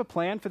 Did God have a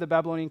plan for the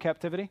Babylonian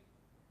captivity?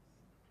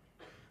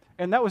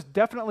 And that was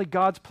definitely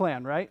God's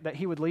plan, right? That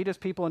he would lead his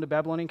people into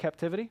Babylonian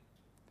captivity?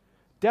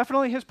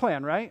 Definitely his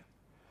plan, right?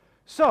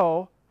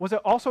 So, was it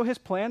also his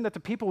plan that the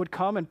people would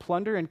come and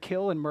plunder and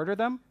kill and murder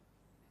them?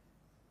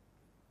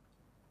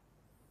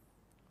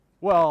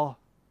 Well,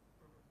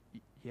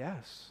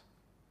 yes.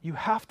 You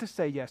have to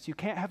say yes. You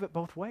can't have it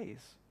both ways.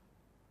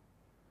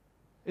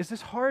 Is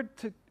this hard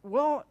to,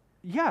 well,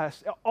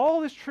 yes,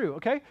 all is true,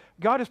 okay?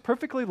 God is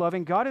perfectly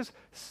loving. God is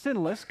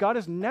sinless. God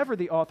is never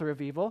the author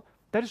of evil.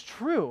 That is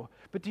true.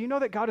 But do you know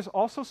that God is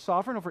also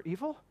sovereign over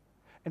evil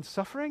and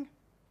suffering?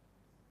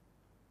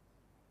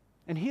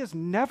 And he is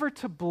never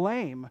to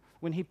blame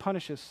when he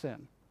punishes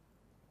sin.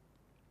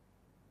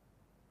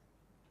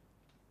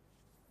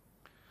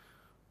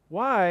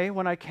 Why,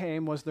 when I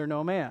came, was there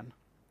no man?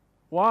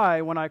 Why,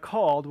 when I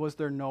called, was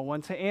there no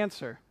one to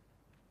answer?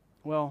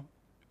 Well,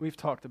 we've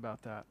talked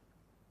about that.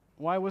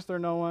 Why was there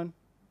no one?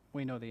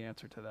 We know the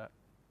answer to that.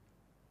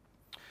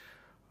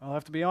 I'll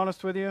have to be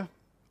honest with you.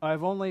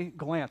 I've only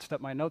glanced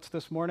at my notes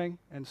this morning,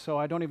 and so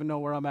I don't even know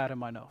where I'm at in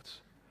my notes.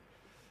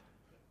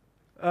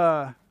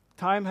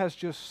 Time has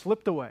just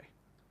slipped away.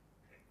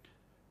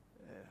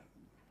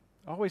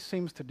 Always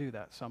seems to do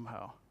that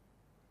somehow.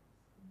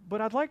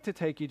 But I'd like to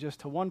take you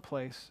just to one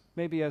place,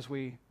 maybe as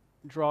we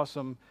draw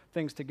some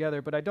things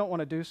together, but I don't want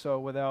to do so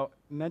without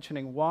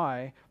mentioning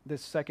why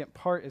this second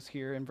part is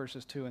here in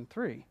verses 2 and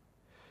 3.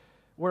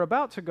 We're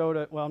about to go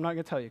to, well, I'm not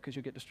going to tell you because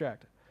you get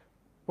distracted.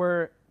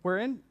 We're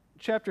in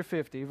chapter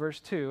 50, verse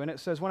 2, and it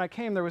says, when I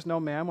came, there was no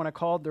man. When I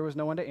called, there was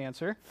no one to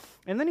answer.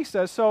 And then he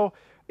says, so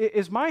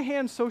is my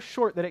hand so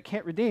short that it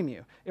can't redeem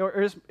you?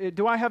 Or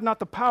do I have not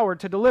the power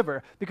to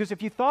deliver? Because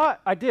if you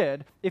thought I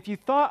did, if you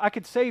thought I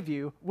could save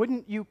you,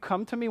 wouldn't you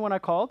come to me when I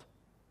called?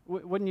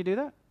 Wouldn't you do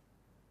that?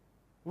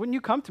 Wouldn't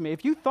you come to me?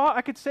 If you thought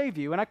I could save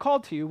you and I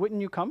called to you,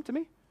 wouldn't you come to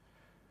me?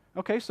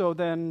 Okay, so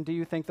then do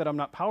you think that I'm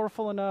not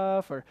powerful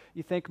enough? Or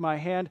you think my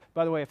hand,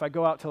 by the way, if I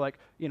go out to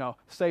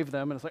save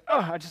them and it's like, oh,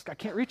 I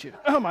can't reach you.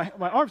 Oh, my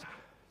arms.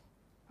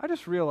 I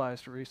just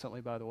realized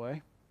recently, by the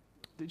way,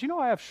 did you know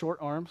I have short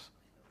arms?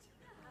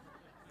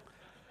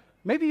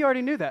 Maybe you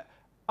already knew that.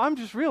 I'm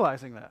just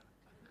realizing that.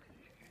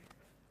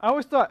 I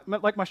always thought,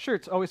 like my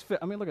shirts always fit.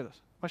 I mean, look at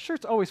this. My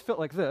shirts always fit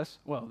like this.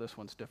 Well, this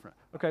one's different.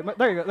 Okay,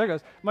 there you go. There it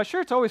goes. My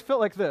shirts always fit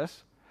like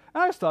this.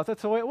 And I just thought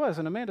that's the way it was.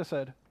 And Amanda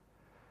said,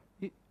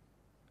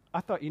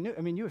 I thought you knew.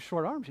 I mean, you have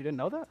short arms. You didn't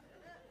know that?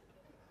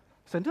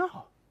 I said,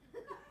 no.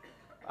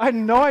 I had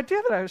no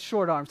idea that I had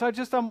short arms. God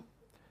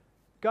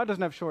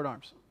doesn't have short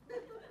arms.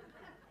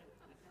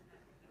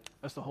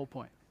 That's the whole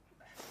point.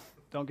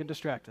 Don't get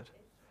distracted.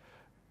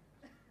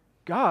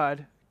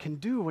 God can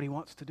do what he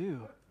wants to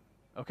do,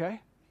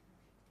 okay?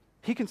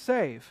 He can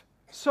save.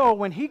 So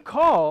when he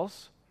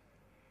calls,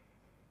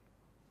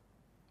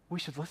 we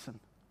should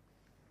listen.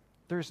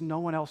 There's no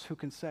one else who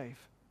can save.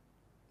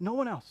 No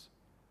one else.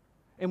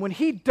 And when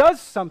he does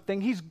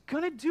something, he's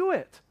going to do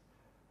it.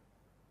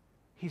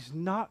 He's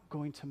not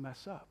going to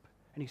mess up,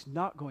 and he's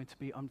not going to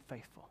be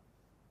unfaithful.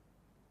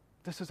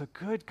 This is a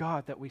good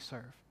God that we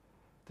serve.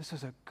 This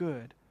is a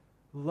good,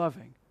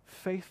 loving,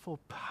 faithful,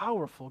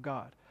 powerful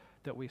God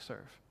that we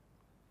serve.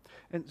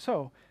 And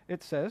so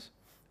it says,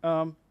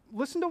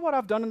 listen to what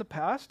I've done in the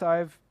past.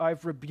 I've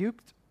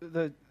rebuked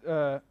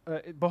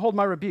behold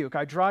my rebuke.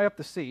 I dry up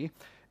the sea,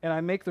 and I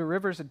make the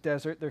rivers a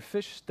desert. Their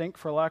fish stink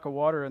for lack of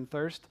water and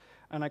thirst.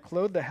 And I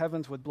clothe the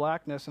heavens with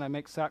blackness, and I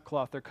make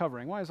sackcloth their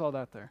covering. Why is all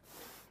that there?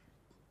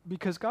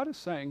 Because God is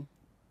saying,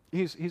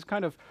 he's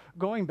kind of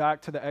going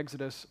back to the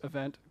Exodus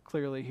event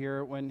clearly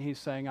here when he's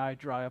saying, I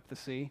dry up the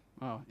sea.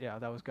 Oh, yeah,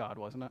 that was God,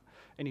 wasn't it?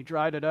 And he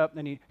dried it up,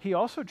 and he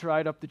also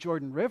dried up the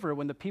Jordan River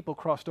when the people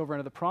crossed over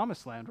into the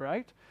Promised Land,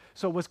 right?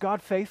 So was God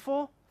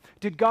faithful?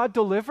 Did God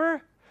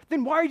deliver?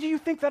 Then why do you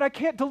think that I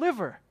can't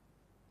deliver?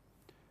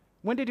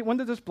 When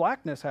did this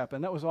blackness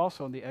happen? That was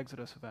also in the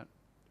Exodus event,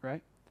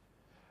 right?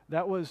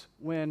 That was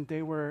when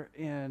they were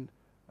in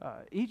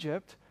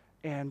Egypt,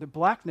 and the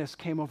blackness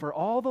came over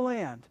all the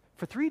land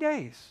for 3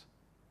 days.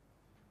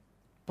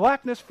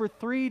 Blackness for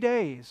 3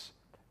 days,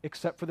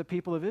 except for the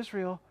people of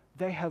Israel.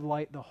 They had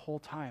light the whole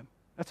time.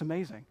 That's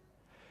amazing.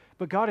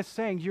 But God is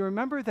saying, you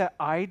remember that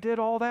I did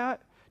all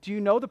that? Do you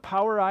know the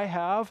power I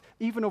have,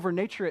 even over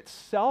nature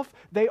itself?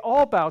 They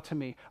all bow to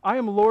me. I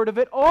am Lord of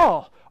it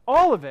all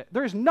of it.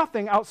 There's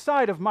nothing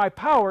outside of my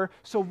power,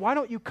 so why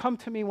don't you come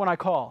to me when I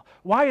call?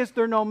 Why is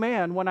there no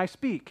man when I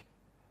speak?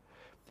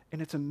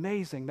 And it's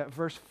amazing that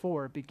verse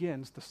 4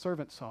 begins the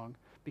servant song,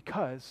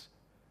 because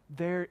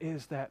there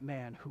is that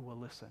man who will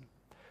listen.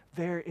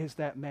 There is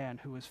that man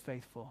who is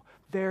faithful.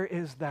 There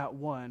is that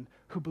one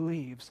who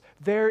believes.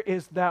 There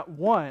is that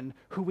one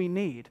who we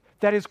need.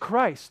 That is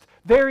Christ.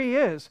 There he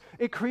is.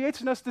 It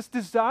creates in us this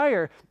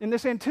desire and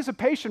this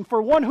anticipation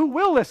for one who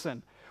will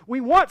listen. We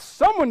want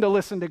someone to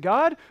listen to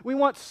God. We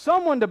want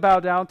someone to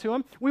bow down to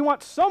him. We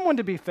want someone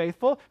to be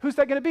faithful. Who's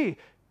that going to be?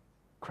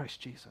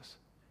 Christ Jesus.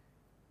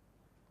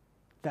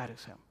 That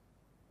is him.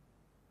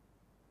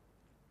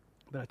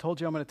 But I told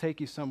you I'm going to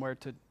take you somewhere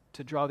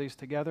to draw these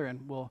together,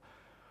 and we'll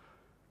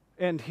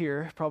end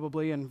here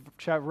probably in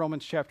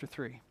Romans chapter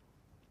 3.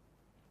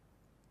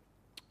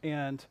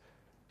 And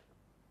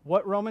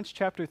what Romans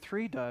chapter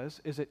 3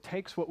 does is it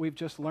takes what we've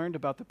just learned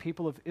about the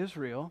people of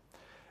Israel,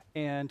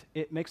 and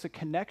it makes a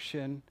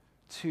connection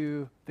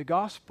to the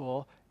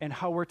gospel and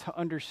how we're to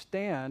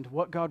understand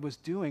what God was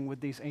doing with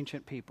these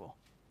ancient people.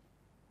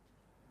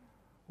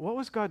 What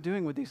was God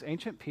doing with these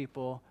ancient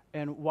people,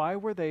 and why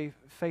were they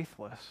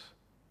faithless?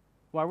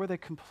 Why were they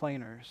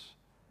complainers?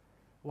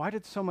 Why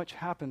did so much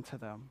happen to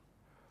them?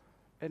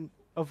 And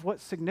of what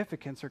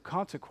significance or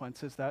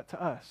consequence is that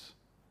to us?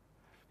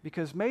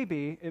 Because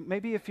maybe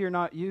if you're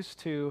not used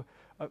to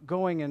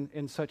going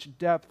in such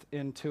depth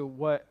into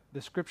what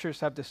the scriptures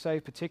have to say,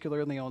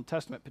 particularly in the Old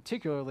Testament,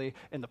 particularly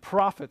in the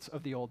prophets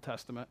of the Old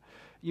Testament,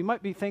 you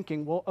might be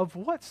thinking, well, of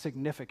what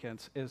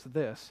significance is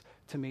this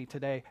to me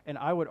today? And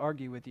I would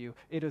argue with you,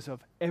 it is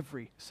of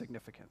every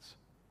significance.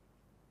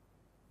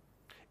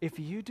 If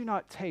you do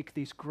not take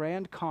these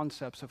grand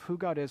concepts of who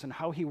God is and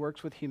how he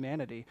works with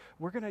humanity,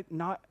 we're going to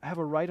not have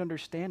a right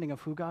understanding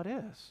of who God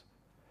is.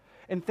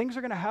 And things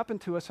are going to happen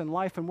to us in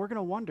life, and we're going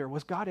to wonder,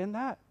 was God in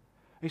that?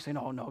 And you say,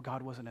 no,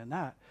 God wasn't in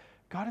that.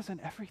 God is in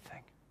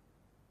everything.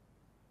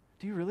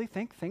 Do you really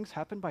think things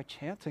happen by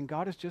chance and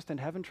God is just in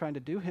heaven trying to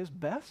do his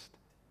best?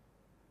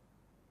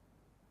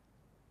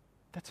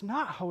 That's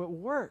not how it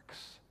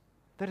works.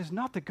 That is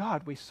not the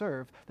God we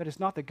serve. That is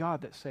not the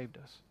God that saved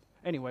us.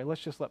 Anyway, let's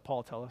just let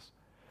Paul tell us.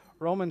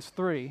 Romans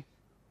 3,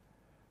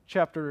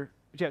 chapter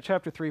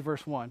 3,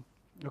 verse 1,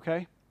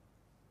 okay?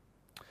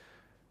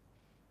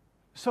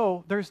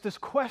 So there's this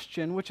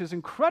question which is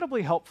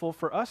incredibly helpful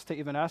for us to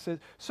even ask it.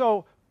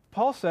 So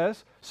Paul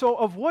says, so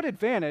of what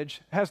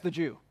advantage has the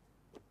Jew?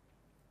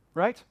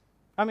 Right?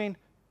 I mean,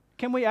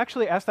 can we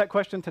actually ask that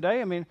question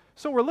today? I mean,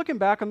 so we're looking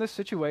back on this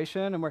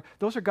situation and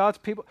those are God's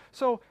people.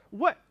 So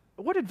what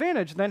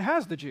advantage then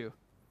has the Jew?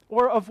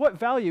 Or of what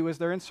value is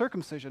there in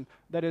circumcision?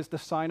 That is the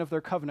sign of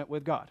their covenant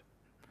with God.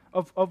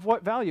 Of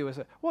what value is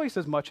it? Well, he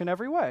says much in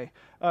every way.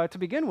 To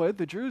begin with,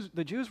 the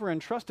Jews were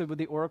entrusted with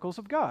the oracles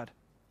of God.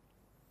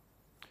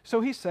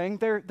 So he's saying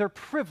they're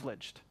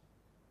privileged,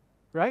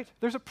 right?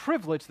 There's a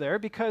privilege there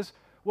because,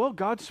 well,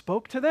 God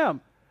spoke to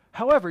them.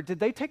 However, did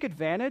they take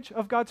advantage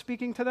of God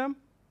speaking to them?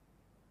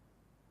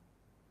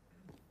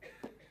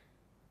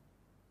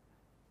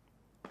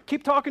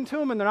 Keep talking to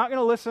them and they're not going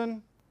to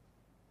listen.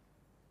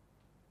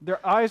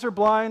 Their eyes are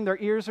blind, their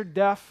ears are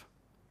deaf.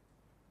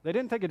 They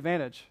didn't take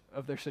advantage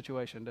of their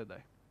situation, did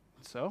they?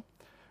 So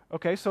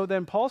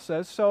then Paul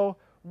says, so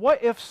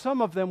what if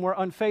some of them were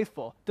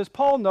unfaithful? Does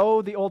Paul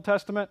know the Old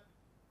Testament?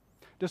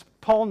 Does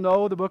Paul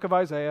know the book of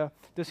Isaiah?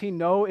 Does he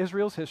know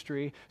Israel's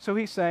history? So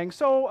he's saying,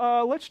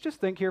 let's just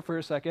think here for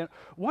a second.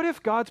 What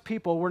if God's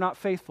people were not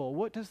faithful?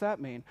 What does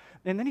that mean?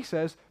 And then he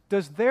says,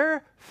 does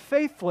their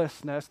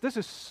faithlessness, this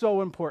is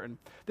so important.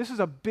 This is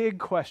a big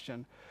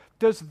question.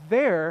 Does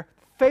their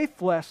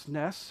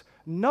faithlessness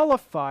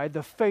nullify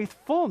the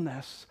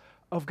faithfulness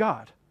of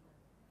God?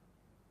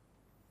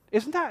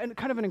 Isn't that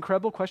kind of an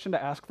incredible question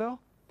to ask, though?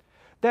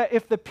 That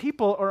if the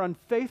people are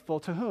unfaithful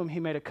to whom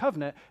he made a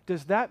covenant,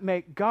 does that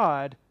make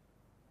God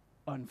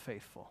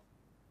unfaithful?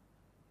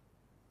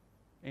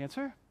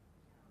 Answer?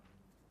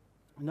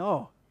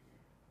 No.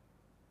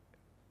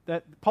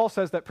 That Paul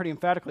says that pretty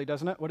emphatically,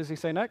 doesn't it? What does he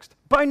say next?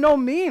 By no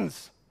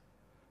means.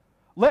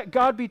 Let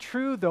God be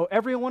true, though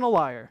everyone a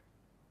liar,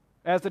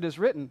 as it is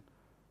written,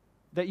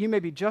 that you may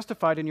be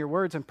justified in your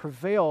words and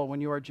prevail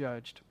when you are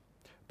judged.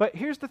 But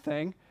here's the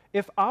thing.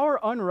 If our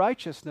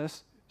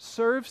unrighteousness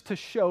serves to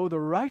show the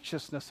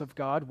righteousness of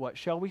God, what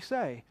shall we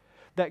say?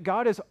 That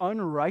God is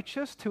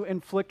unrighteous to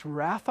inflict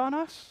wrath on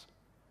us?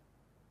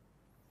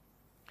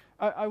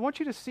 I want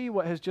you to see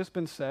what has just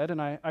been said,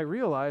 and I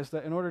realize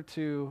that in order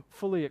to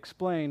fully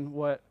explain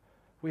what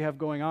we have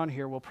going on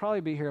here, we'll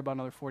probably be here about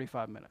another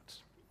 45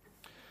 minutes.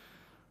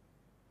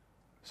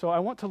 So I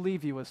want to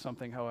leave you with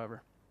something,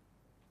 however.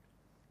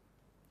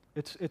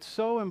 It's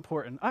so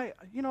important. I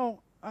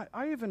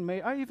even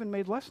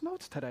made less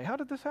notes today. How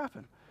did this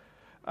happen?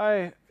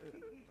 I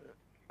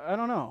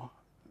don't know.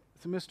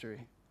 It's a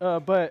mystery.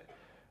 But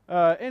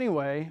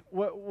anyway,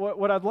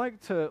 what I'd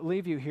like to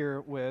leave you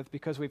here with,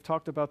 because we've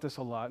talked about this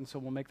a lot, and so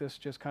we'll make this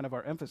just kind of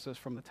our emphasis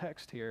from the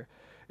text here,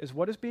 is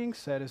what is being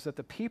said is that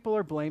the people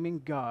are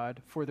blaming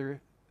God for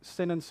their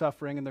sin and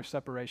suffering and their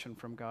separation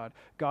from God.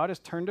 God has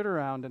turned it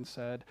around and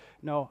said,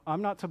 no,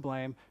 I'm not to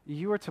blame.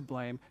 You are to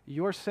blame.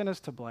 Your sin is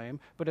to blame.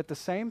 But at the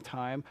same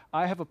time,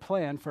 I have a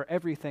plan for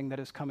everything that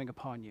is coming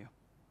upon you.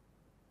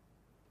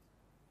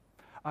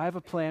 I have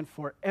a plan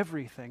for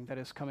everything that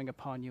is coming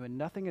upon you, and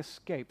nothing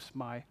escapes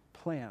my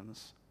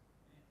plans.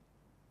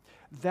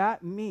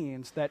 That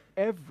means that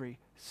every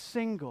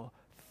single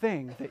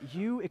thing that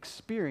you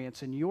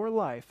experience in your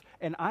life,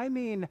 and I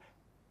mean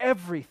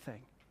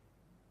everything,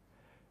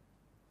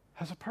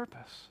 has a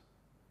purpose.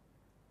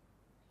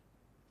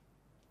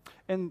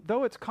 And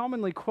though it's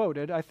commonly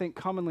quoted, I think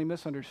commonly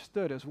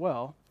misunderstood as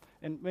well,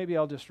 and maybe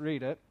I'll just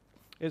read it,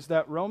 is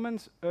that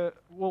Romans,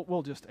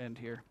 we'll just end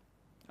here.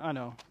 I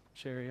know,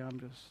 Sherry, I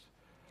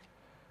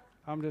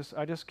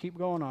just keep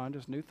going on,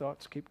 just new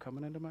thoughts keep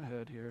coming into my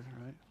head here,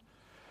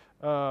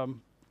 right?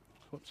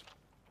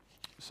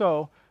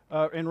 So,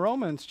 in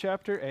Romans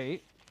chapter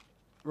 8,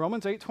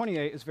 Romans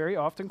 8:28 is very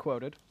often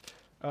quoted.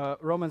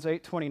 Romans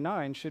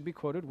 8:29 should be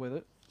quoted with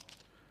it.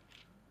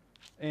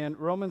 And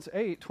Romans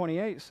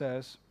 8:28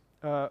 says,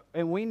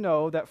 and we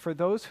know that for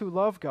those who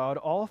love God,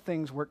 all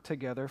things work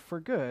together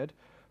for good,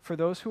 for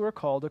those who are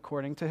called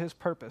according to his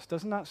purpose.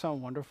 Doesn't that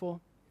sound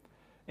wonderful?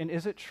 And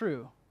is it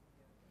true?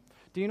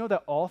 Do you know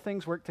that all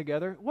things work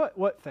together?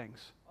 What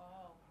things?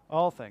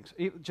 All things.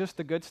 Just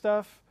the good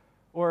stuff?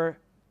 Or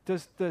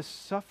does the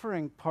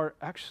suffering part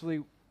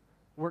actually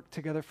work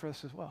together for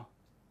us as well?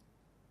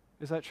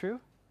 Is that true?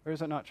 Or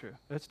is it not true?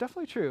 It's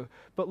definitely true.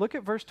 But look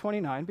at verse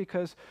 29,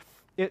 because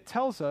it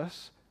tells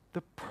us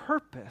the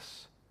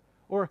purpose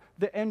or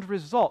the end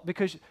result.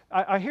 Because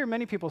I hear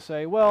many people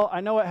say, well,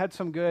 I know it had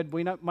some good.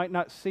 We might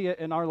not see it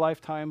in our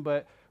lifetime,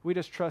 but we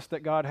just trust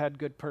that God had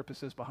good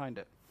purposes behind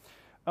it.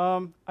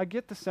 I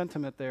get the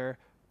sentiment there,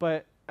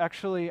 but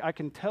actually I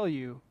can tell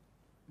you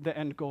the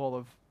end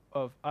goal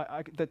of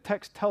the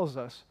text tells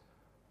us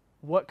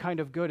what kind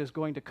of good is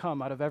going to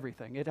come out of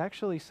everything. It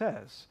actually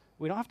says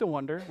We don't have to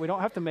wonder. We don't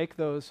have to make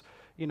those,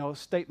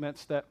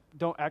 statements that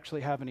don't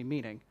actually have any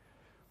meaning.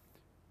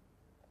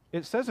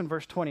 It says in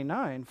verse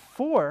 29,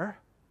 for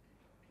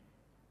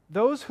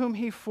those whom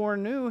he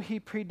foreknew, he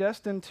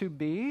predestined to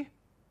be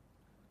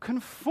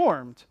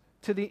conformed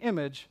to the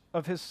image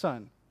of his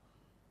Son,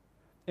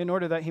 in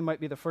order that he might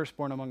be the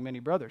firstborn among many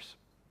brothers.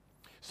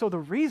 So the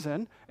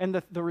reason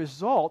and the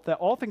result that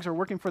all things are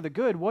working for the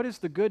good, what is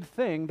the good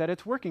thing that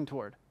it's working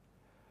toward?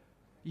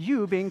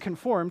 You being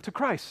conformed to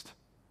Christ.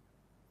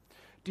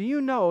 Do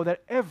you know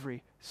that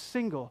every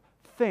single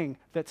thing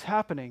that's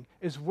happening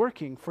is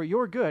working for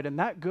your good, and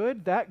that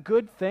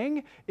good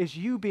thing is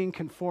you being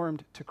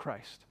conformed to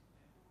Christ?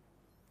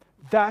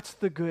 That's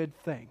the good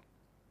thing.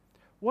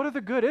 What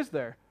other good is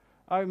there?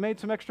 I made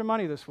some extra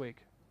money this week.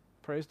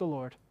 Praise the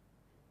Lord.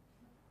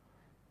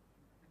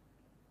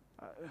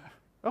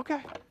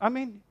 Okay. I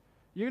mean,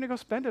 you're going to go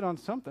spend it on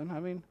something. I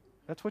mean,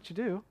 that's what you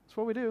do. That's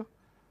what we do.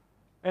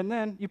 And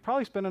then you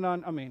probably spend it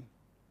on,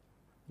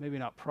 maybe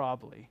not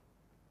probably,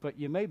 but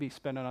you may be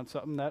spending on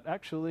something that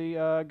actually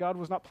God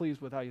was not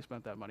pleased with how you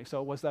spent that money.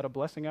 So was that a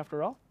blessing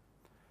after all?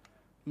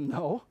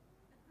 No.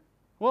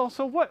 Well,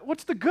 so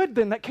what's the good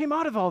then that came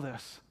out of all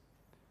this?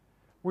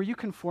 Were you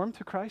conformed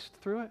to Christ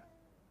through it?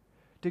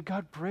 Did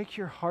God break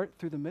your heart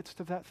through the midst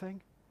of that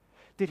thing?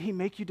 Did he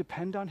make you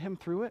depend on him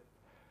through it?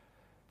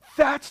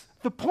 That's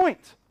the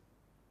point.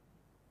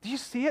 Do you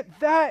see it?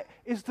 That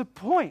is the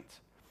point.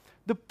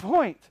 The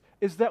point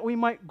is that we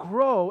might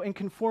grow in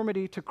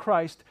conformity to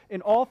Christ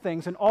in all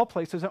things, in all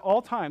places, at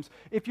all times.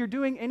 If you're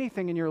doing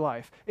anything in your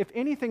life, if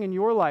anything in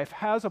your life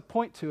has a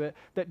point to it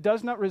that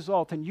does not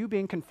result in you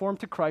being conformed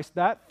to Christ,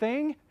 that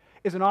thing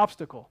is an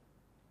obstacle.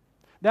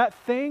 That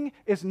thing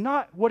is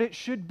not what it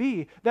should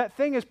be. That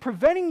thing is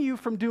preventing you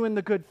from doing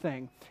the good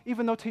thing,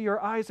 even though to your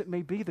eyes it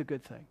may be the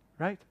good thing,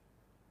 right?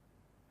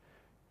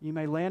 You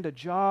may land a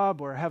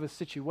job or have a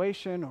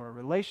situation or a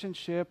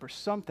relationship or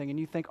something, and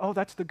you think, oh,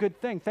 that's the good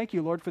thing. Thank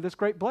you, Lord, for this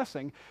great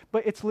blessing.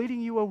 But it's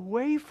leading you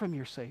away from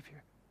your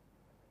Savior.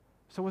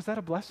 So was that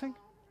a blessing?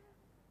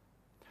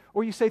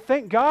 Or you say,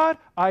 thank God,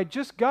 I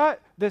just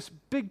got this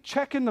big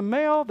check in the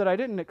mail that I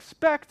didn't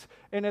expect,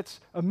 and it's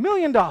 $1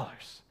 million.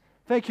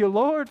 Thank you,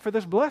 Lord, for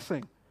this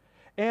blessing.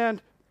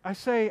 And I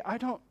say, I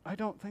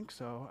don't think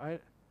so.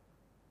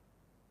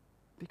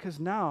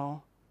 Because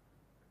now,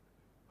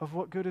 of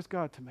what good is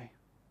God to me?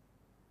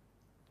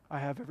 I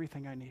have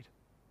everything I need.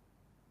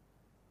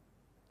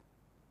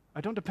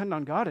 I don't depend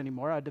on God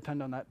anymore. I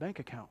depend on that bank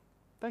account.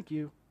 Thank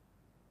you.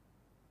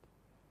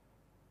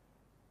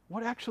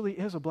 What actually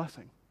is a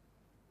blessing?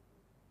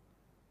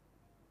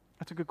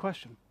 That's a good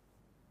question.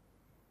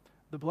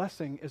 The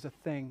blessing is a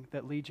thing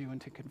that leads you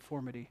into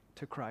conformity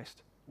to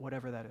Christ,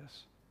 whatever that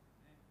is.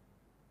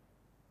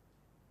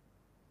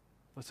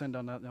 Let's end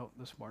on that note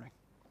this morning.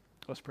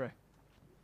 Let's pray.